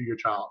advocate for your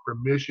child,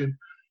 permission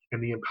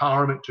and the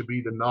empowerment to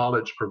be the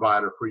knowledge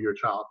provider for your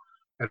child.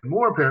 And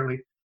more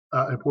importantly,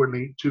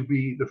 to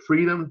be the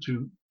freedom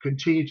to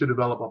continue to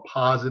develop a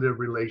positive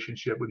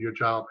relationship with your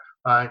child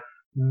by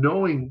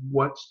knowing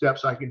what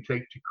steps I can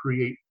take to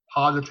create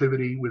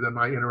positivity within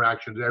my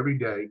interactions every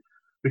day,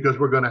 because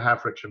we're going to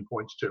have friction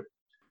points too.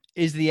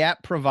 Is the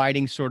app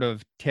providing sort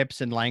of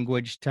tips and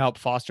language to help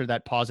foster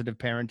that positive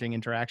parenting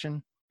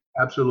interaction?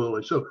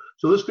 Absolutely. So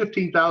those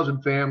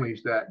 15,000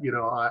 families that,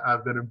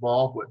 I've been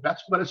involved with,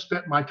 that's what I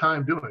spent my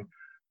time doing.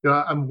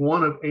 I'm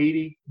one of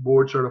 80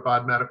 board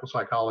certified medical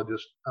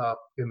psychologists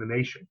in the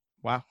nation.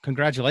 Wow.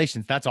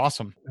 Congratulations. That's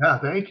awesome. Yeah,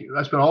 thank you.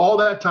 I spent all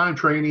that time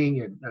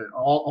training and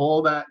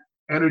all that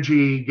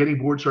energy getting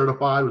board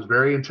certified. Was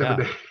very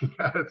intimidating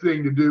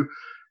thing to do.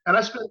 And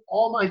I spent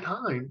all my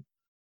time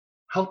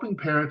helping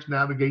parents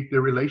navigate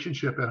their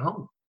relationship at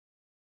home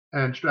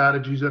and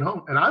strategies at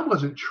home. And I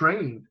wasn't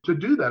trained to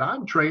do that.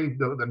 I'm trained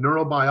the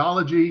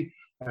neurobiology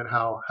and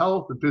how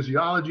health and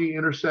physiology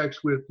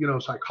intersects with,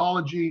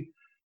 psychology.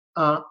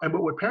 But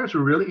what parents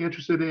are really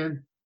interested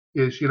in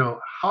is,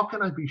 how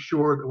can I be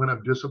sure that when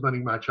I'm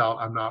disciplining my child,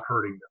 I'm not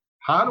hurting them?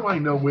 How do I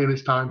know when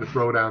it's time to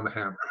throw down the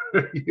hammer?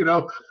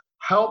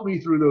 Help me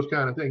through those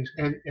kind of things.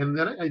 And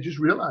then I just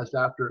realized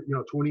after,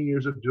 20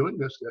 years of doing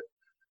this, that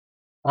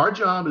our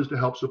job is to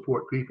help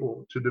support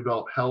people to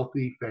develop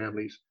healthy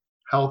families,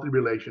 healthy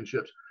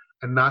relationships,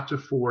 and not to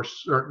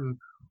force certain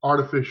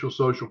artificial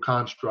social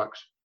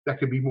constructs that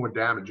can be more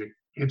damaging.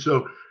 And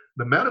so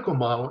the medical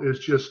model is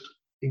just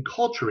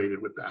enculturated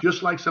with that.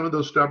 Just like some of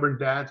those stubborn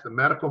dads, the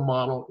medical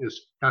model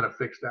is kind of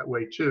fixed that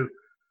way too.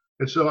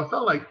 And so I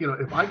felt like,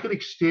 if I could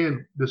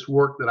extend this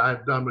work that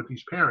I've done with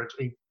these parents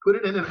and put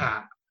it in an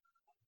app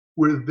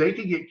where they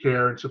can get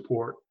care and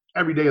support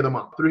every day of the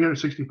month,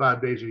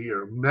 365 days a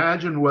year,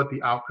 imagine what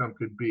the outcome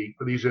could be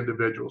for these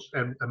individuals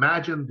and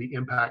imagine the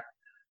impact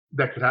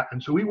that could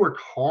happen. So we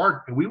worked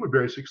hard and we were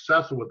very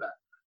successful with that.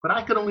 But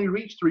I could only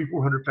reach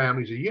 300-400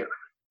 families a year.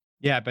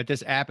 Yeah, but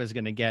this app is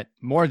going to get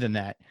more than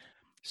that.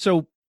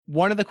 So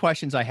one of the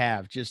questions I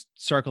have, just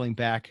circling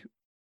back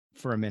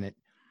for a minute,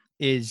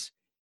 is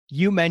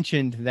you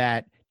mentioned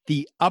that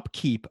the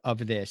upkeep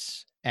of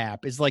this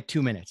app is like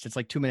 2 minutes. It's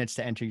like 2 minutes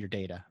to enter your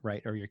data,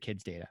 right? Or your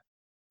kids' data.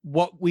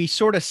 What we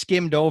sort of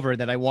skimmed over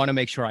that I want to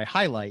make sure I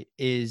highlight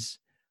is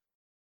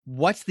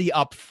what's the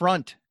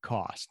upfront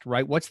cost,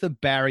 right? What's the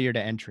barrier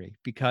to entry?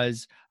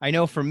 Because I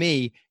know for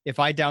me, if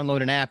I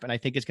download an app and I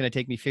think it's going to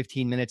take me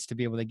 15 minutes to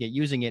be able to get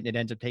using it and it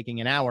ends up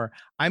taking an hour,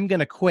 I'm going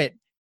to quit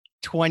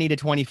 20 to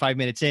 25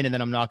 minutes in and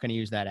then I'm not going to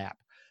use that app.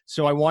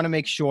 So I want to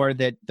make sure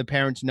that the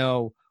parents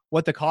know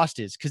what the cost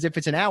is. Because if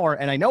it's an hour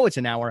and I know it's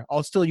an hour,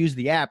 I'll still use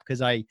the app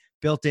because I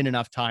built in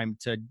enough time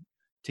to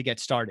get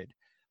started.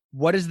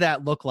 What does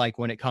that look like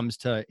when it comes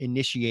to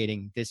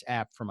initiating this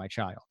app for my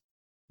child?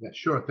 Yeah,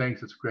 sure.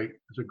 Thanks. It's great.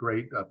 It's a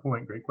great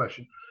point. Great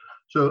question.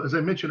 So as I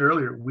mentioned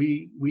earlier,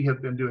 we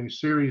have been doing a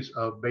series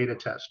of beta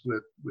tests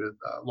with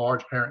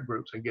large parent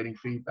groups and getting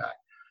feedback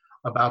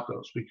about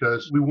those,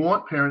 because we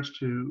want parents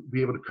to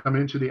be able to come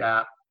into the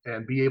app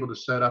and be able to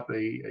set up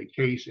a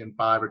case in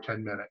 5 or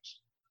 10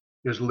 minutes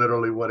is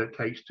literally what it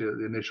takes to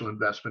the initial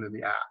investment in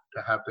the app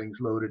to have things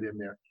loaded in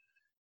there.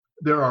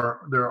 There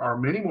are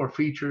many more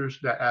features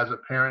that as a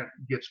parent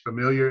gets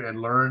familiar and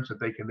learns that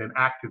they can then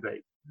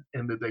activate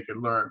and that they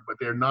can learn, but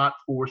they're not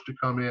forced to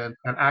come in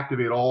and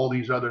activate all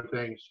these other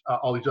things,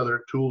 all these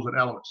other tools and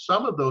elements.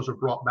 Some of those are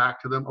brought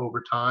back to them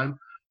over time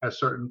as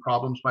certain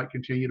problems might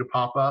continue to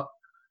pop up.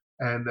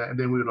 And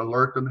then we would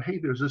alert them, hey,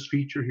 there's this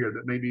feature here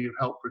that may be of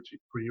help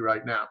for you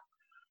right now.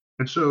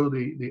 And so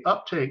the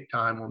uptake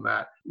time on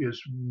that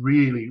is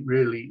really,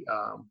 really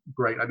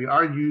great. I mean,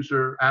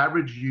 our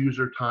average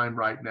user time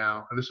right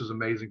now, and this is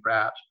amazing for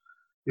apps,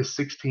 is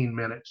 16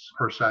 minutes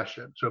per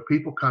session. So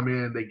people come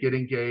in, they get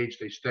engaged,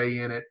 they stay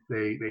in it,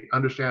 they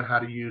understand how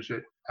to use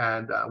it,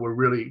 and we're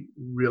really,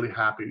 really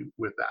happy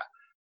with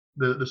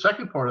that. The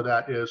second part of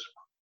that is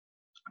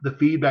the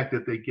feedback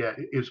that they get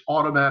is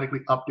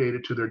automatically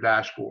updated to their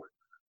dashboard,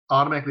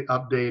 automatically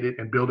updated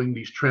and building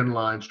these trend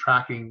lines,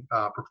 tracking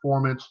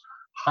performance,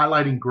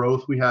 highlighting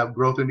growth. We have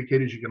growth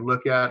indicators you can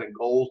look at and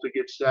goals that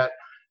get set,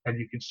 and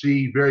you can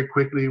see very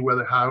quickly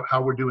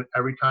how we're doing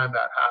every time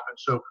that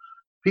happens. So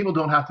people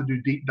don't have to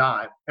do deep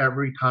dive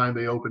every time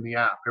they open the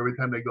app, every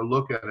time they go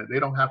look at it. They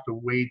don't have to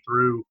wade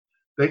through.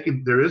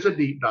 There is a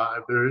deep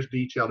dive, there is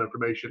detailed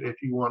information if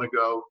you want to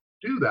go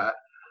do that.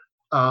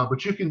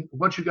 But you can,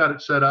 once you got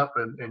it set up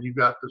and you've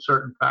got the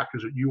certain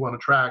factors that you want to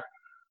track,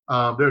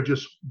 they're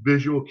just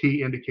visual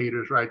key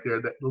indicators right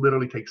there that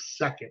literally take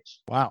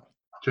seconds. Wow.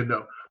 To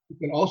know. You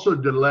can also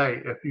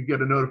delay if you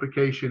get a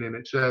notification and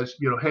it says,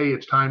 hey,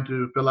 it's time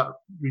to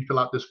refill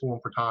out this form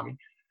for Tommy.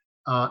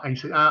 And you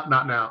say,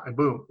 not now, and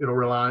boom, it'll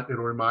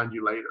remind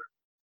you later.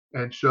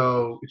 And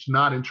so it's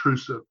not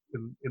intrusive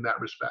in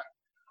that respect.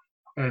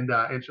 And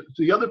so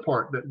the other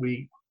part that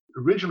we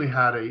originally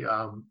had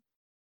a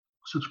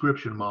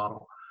subscription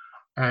model,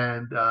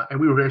 and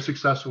we were very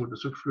successful with the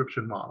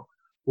subscription model.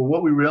 But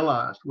what we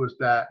realized was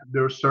that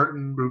there were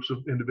certain groups of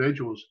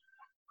individuals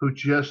who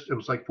it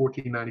was like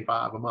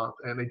 $14.95 a month,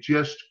 and they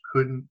just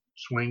couldn't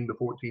swing the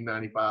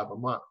 $14.95 a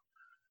month.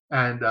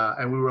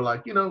 And we were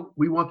like,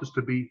 we want this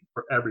to be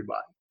for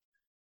everybody.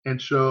 And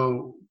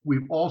so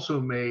we've also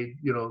made,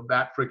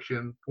 that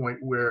friction point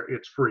where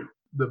it's free.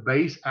 The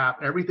base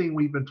app, everything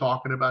we've been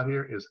talking about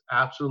here is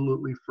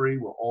absolutely free,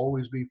 will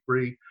always be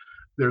free.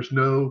 There's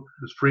no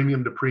this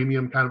freemium to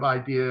premium kind of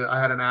idea.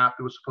 I had an app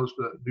that was supposed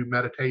to do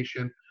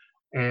meditation,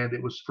 and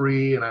it was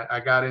free, and I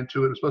got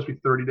into it. It was supposed to be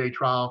a 30-day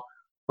trial.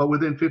 But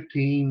within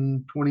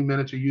 15, 20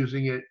 minutes of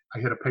using it, I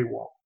hit a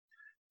paywall,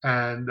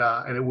 and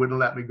it wouldn't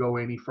let me go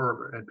any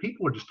further. And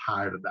people are just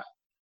tired of that.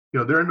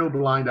 There are no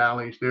blind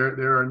alleys.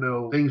 There are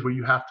no things where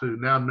you have to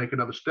now make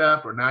another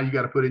step, or now you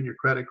got to put in your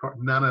credit card.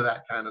 None of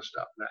that kind of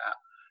stuff in the app.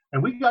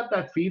 And we got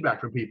that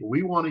feedback from people.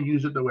 We want to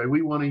use it the way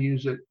we want to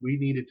use it. We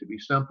need it to be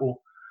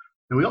simple.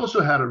 And we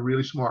also had a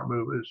really smart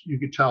move. As you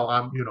could tell,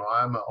 I'm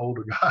an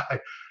older guy,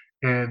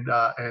 and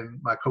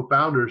my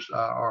co-founders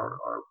are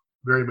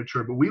very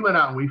mature. But we went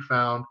out and we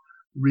found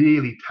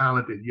really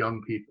talented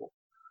young people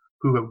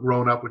who have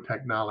grown up with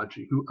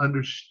technology, who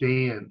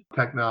understand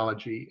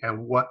technology and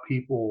what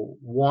people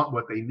want,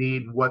 what they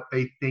need, what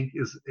they think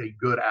is a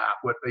good app,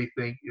 what they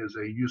think is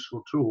a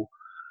useful tool,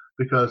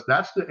 because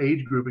that's the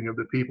age grouping of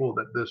the people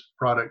that this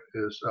product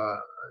is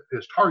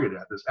targeted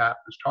at, this app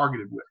is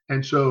targeted with.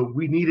 And so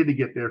we needed to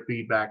get their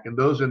feedback and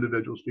those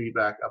individuals'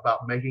 feedback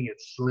about making it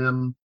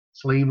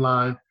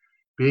streamlined,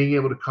 being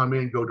able to come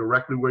in, go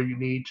directly where you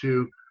need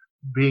to,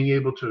 being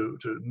able to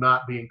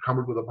not be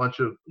encumbered with a bunch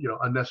of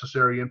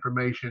unnecessary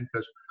information,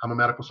 because I'm a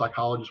medical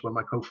psychologist. One of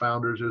my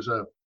co-founders is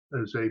a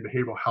is a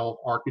behavioral health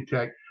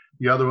architect.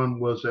 The other one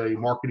was a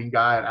marketing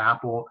guy at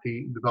Apple.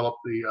 He developed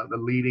the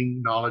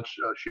leading knowledge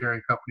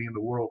sharing company in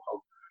the world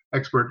called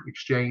Expert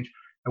Exchange.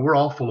 And we're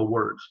all full of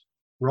words.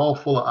 We're all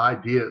full of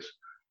ideas.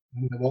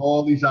 We have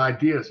all these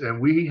ideas,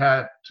 and we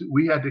had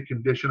to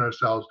condition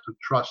ourselves to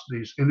trust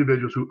these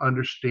individuals who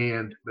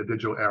understand the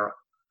digital era.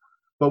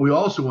 But we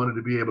also wanted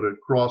to be able to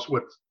cross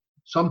what's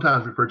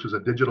sometimes referred to as a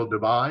digital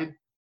divide,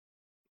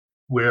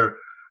 where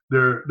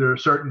there are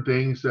certain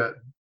things that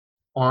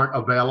aren't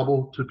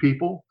available to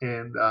people,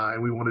 and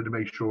we wanted to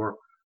make sure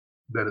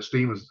that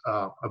Esteem is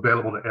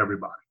available to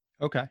everybody.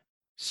 Okay.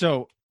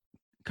 So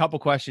a couple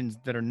questions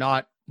that are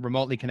not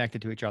remotely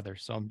connected to each other.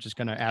 So I'm just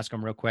going to ask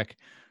them real quick,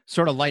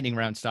 sort of lightning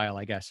round style,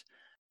 I guess.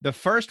 The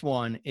first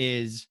one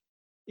is,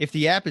 if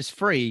the app is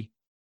free,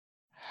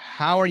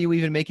 how are you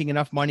even making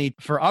enough money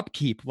for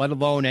upkeep, let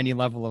alone any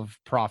level of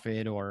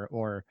profit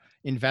or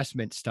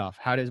investment stuff?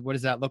 What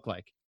does that look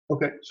like?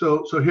 Okay,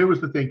 so here was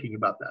the thinking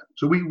about that.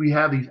 So we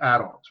have these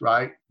add-ons,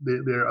 right?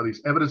 There are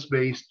these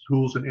evidence-based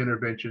tools and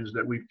interventions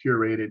that we've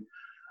curated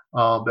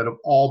that have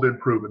all been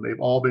proven. They've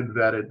all been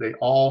vetted. They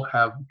all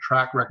have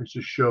track records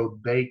to show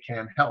they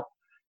can help.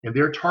 And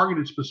they're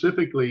targeted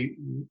specifically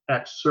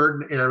at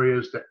certain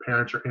areas that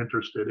parents are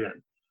interested in.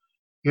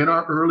 In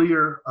our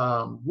earlier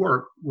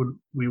work, when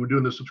we were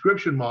doing the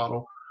subscription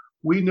model,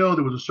 we know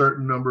there was a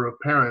certain number of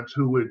parents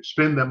who would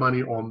spend that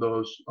money on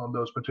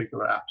those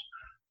particular apps,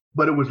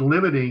 but it was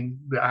limiting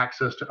the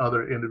access to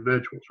other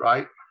individuals,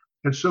 right?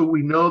 And so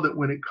we know that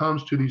when it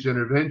comes to these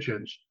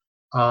interventions,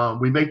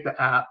 we make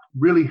the app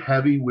really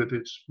heavy with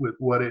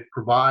what it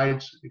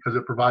provides, because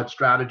it provides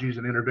strategies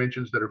and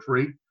interventions that are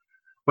free.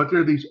 But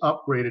there are these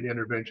upgraded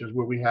interventions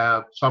where we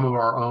have some of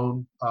our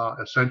own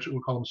essential,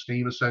 we call them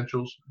STEAM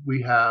essentials. We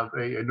have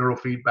a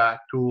neurofeedback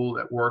tool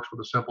that works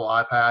with a simple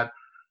iPad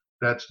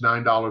that's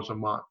 $9 a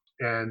month.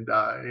 And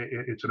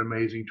it's an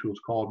amazing tool. It's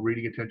called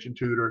Reading Attention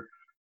Tutor.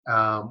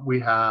 We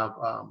have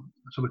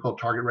something called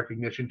Target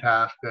Recognition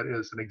Task that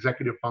is an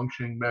executive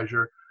functioning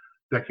measure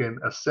that can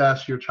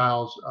assess your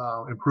child's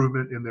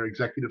improvement in their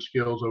executive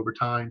skills over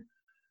time.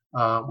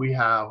 We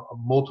have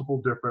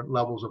multiple different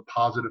levels of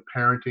positive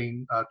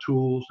parenting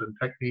tools and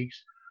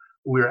techniques.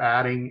 We're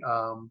adding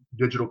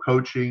digital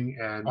coaching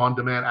and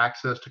on-demand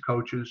access to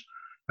coaches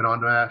and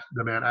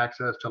on-demand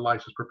access to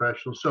licensed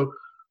professionals.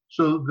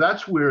 So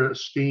that's where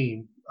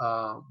STEAM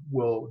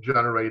will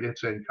generate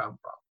its income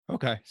from.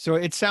 Okay. So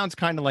it sounds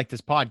kind of like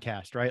this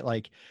podcast, right?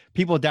 Like,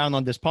 people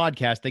download this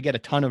podcast, they get a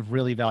ton of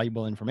really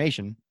valuable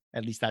information.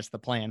 At least that's the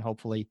plan.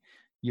 Hopefully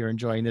you're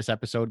enjoying this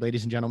episode,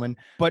 ladies and gentlemen.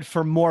 But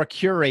for more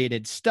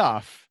curated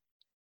stuff,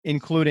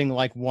 including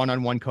like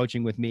one-on-one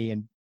coaching with me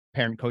and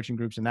parent coaching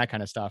groups and that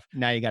kind of stuff,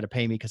 now you got to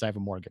pay me because I have a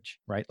mortgage,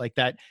 right? Like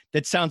that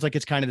sounds like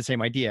it's kind of the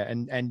same idea,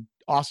 and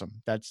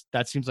awesome.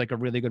 That seems like a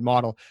really good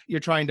model. You're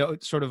trying to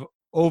sort of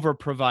over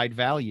provide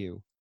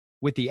value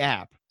with the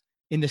app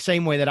in the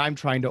same way that I'm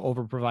trying to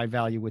over provide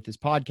value with this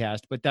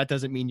podcast, but that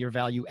doesn't mean your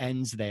value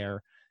ends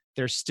there.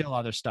 There's still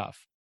other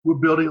stuff. We're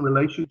building a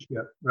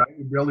relationship, right?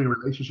 We're building a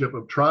relationship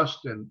of trust,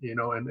 and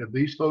if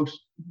these folks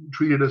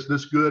treated us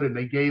this good and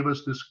they gave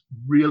us this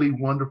really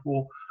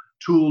wonderful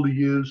tool to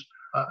use.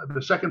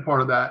 The second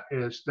part of that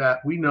is that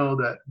we know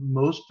that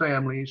most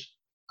families,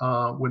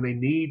 when they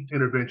need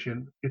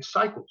intervention, it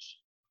cycles.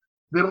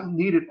 They don't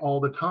need it all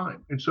the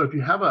time. And so if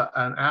you have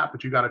an app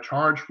that you got to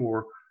charge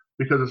for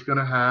because it's going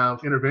to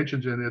have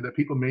interventions in there that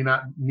people may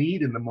not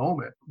need in the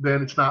moment,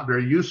 then it's not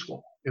very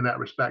useful in that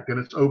respect. And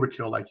it's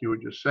overkill, like you were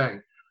just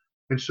saying.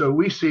 And so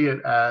we see it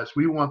as,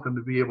 we want them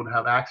to be able to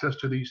have access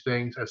to these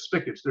things as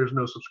spigots. There's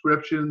no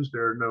subscriptions,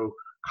 there are no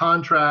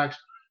contracts.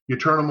 You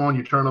turn them on,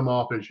 you turn them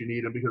off as you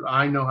need them, because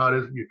I know how it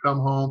is. You come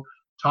home,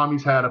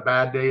 Tommy's had a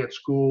bad day at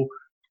school.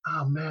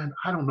 Oh man,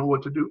 I don't know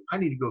what to do. I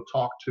need to go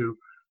talk to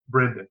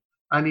Brendan.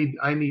 I need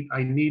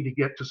to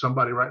get to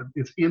somebody, right?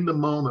 It's in the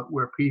moment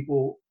where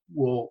people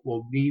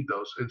will need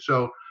those. And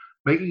so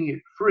making it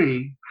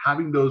free,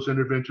 having those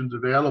interventions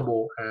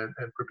available and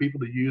for people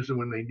to use them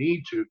when they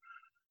need to,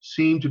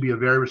 seem to be a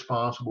very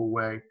responsible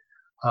way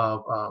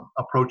of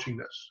approaching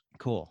this.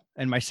 Cool.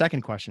 And my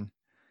second question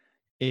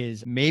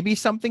is maybe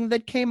something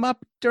that came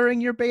up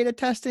during your beta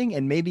testing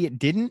and maybe it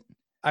didn't.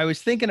 I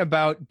was thinking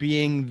about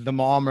being the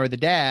mom or the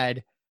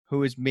dad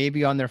who is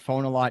maybe on their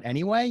phone a lot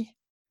anyway.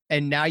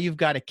 And now you've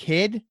got a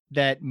kid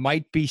that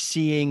might be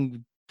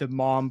seeing the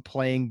mom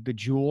playing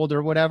Bejeweled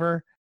or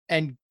whatever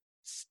and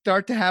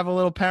start to have a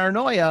little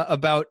paranoia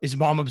about, is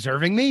mom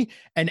observing me,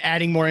 and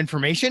adding more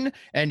information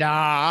and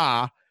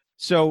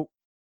So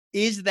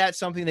is that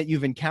something that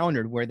you've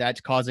encountered where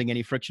that's causing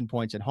any friction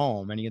points at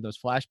home, any of those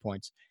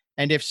flashpoints?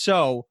 And if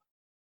so,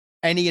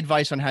 any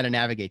advice on how to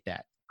navigate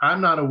that?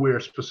 I'm not aware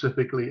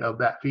specifically of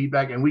that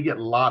feedback, and we get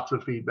lots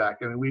of feedback.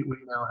 I mean, we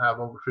now have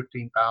over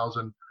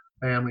 15,000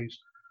 families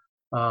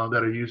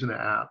that are using the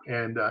app,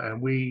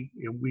 and we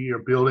are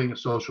building a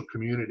social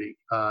community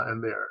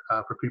in there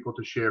for people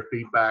to share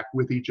feedback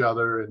with each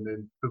other, and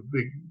then a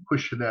big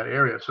push in that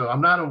area. So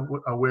I'm not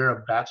aware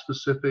of that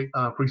specific.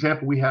 For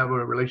example, we have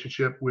a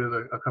relationship with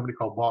a company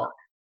called Bark,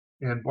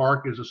 And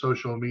Bark is a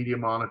social media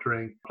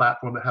monitoring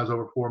platform that has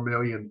over 4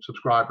 million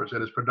subscribers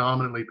and is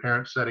predominantly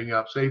parents setting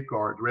up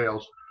safeguard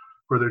rails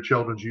for their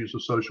children's use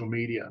of social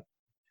media.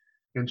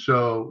 And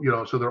so,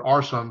 so there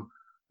are some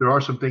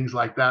things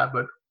like that,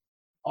 but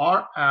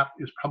our app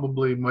is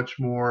probably much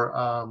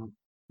more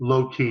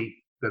low key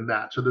than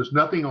that. So there's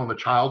nothing on the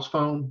child's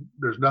phone.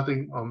 There's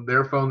nothing on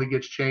their phone that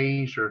gets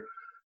changed or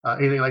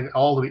anything like that.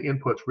 All of the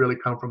inputs really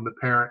come from the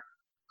parent,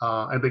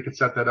 and they can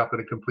set that up in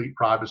a complete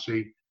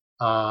privacy.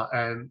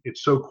 And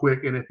it's so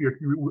quick. And if you're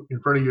in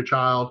front of your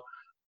child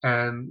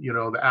and,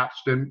 the app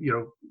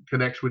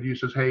connects with you,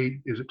 says, hey,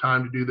 is it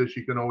time to do this?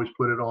 You can always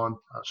put it on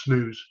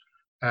snooze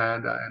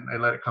and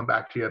let it come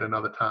back to you at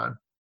another time.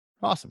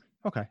 Awesome.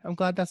 Okay. I'm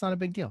glad that's not a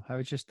big deal.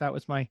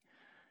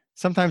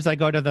 Sometimes I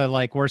go to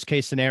the worst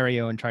case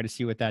scenario and try to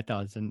see what that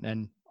does.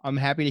 And I'm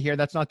happy to hear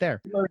that's not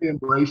there. You learn to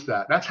embrace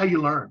that. That's how you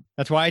learn.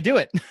 That's why I do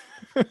it.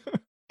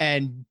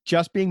 And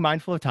just being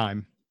mindful of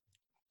time,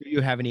 do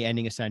you have any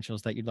ending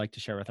essentials that you'd like to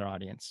share with our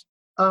audience?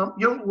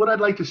 What I'd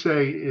like to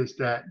say is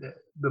that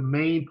the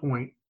main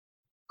point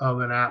of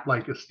an app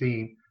like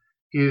Esteem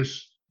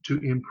is to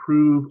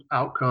improve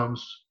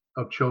outcomes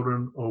of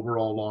children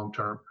overall long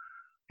term.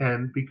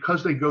 And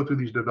because they go through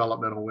these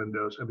developmental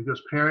windows, and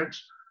because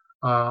parents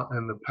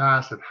in the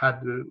past have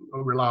had to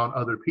rely on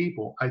other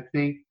people, I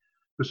think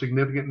for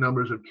significant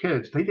numbers of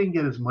kids, they didn't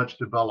get as much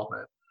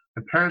development,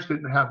 and parents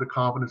didn't have the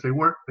confidence. They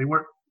weren't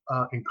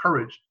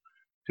encouraged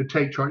to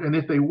take charge, and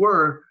if they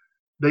were,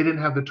 they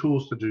didn't have the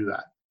tools to do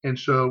that. And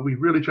so we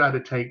really tried to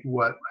take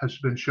what has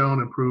been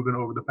shown and proven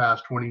over the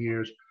past 20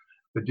 years.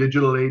 The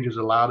digital age has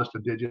allowed us to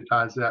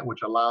digitize that,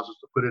 which allows us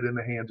to put it in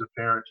the hands of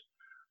parents.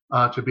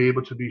 To be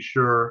able to be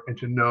sure and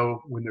to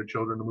know when their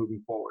children are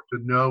moving forward, to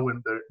know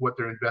what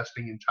they're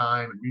investing in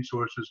time and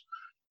resources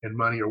and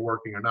money are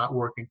working or not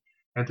working,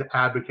 and to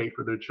advocate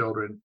for their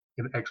children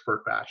in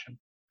expert fashion.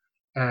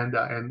 And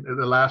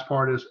the last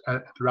part is,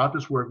 throughout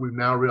this work, we've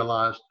now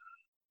realized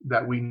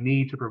that we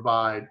need to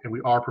provide, and we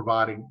are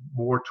providing,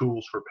 more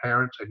tools for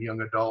parents and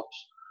young adults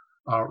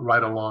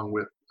right along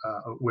with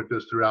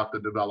this throughout the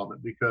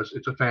development, because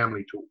it's a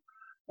family tool,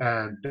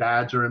 and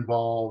dads are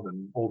involved,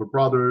 and older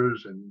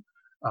brothers, and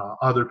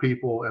other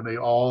people, and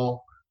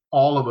all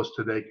of us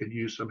today could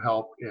use some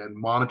help in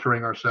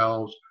monitoring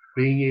ourselves,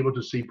 being able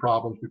to see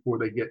problems before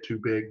they get too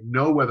big,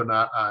 know whether or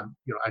not I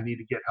need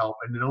to get help,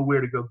 and know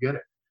where to go get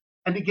it,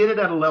 and to get it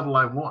at a level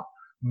I want.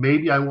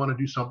 Maybe I want to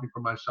do something for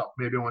myself.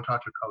 Maybe I want to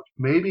talk to a coach.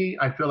 Maybe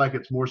I feel like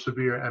it's more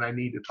severe and I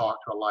need to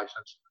talk to a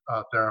licensed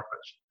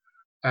therapist,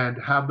 and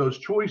have those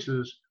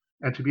choices,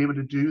 and to be able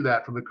to do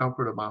that from the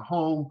comfort of my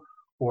home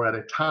or at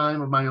a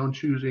time of my own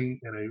choosing,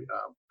 in a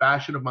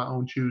fashion of my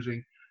own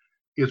choosing,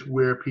 is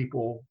where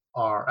people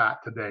are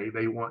at today.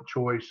 They want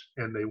choice,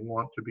 and they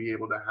want to be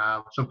able to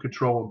have some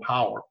control and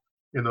power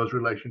in those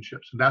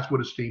relationships. And that's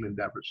what Esteem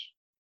endeavors.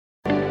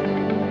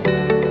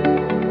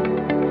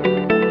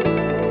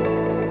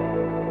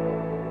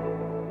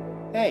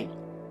 Hey,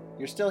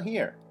 you're still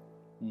here.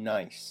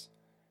 Nice.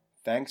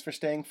 Thanks for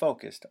staying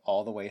focused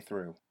all the way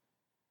through.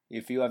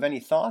 If you have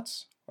any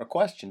thoughts or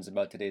questions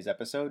about today's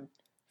episode,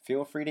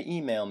 feel free to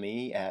email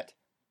me at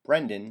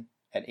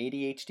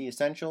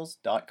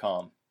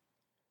brendan@ADHDessentials.com.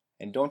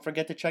 And don't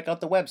forget to check out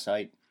the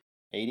website,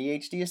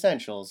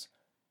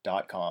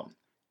 ADHDessentials.com,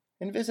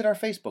 and visit our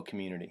Facebook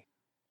community.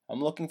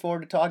 I'm looking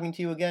forward to talking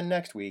to you again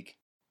next week.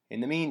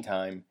 In the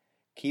meantime,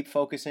 keep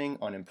focusing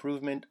on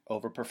improvement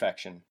over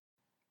perfection.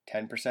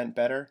 10%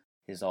 better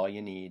is all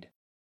you need.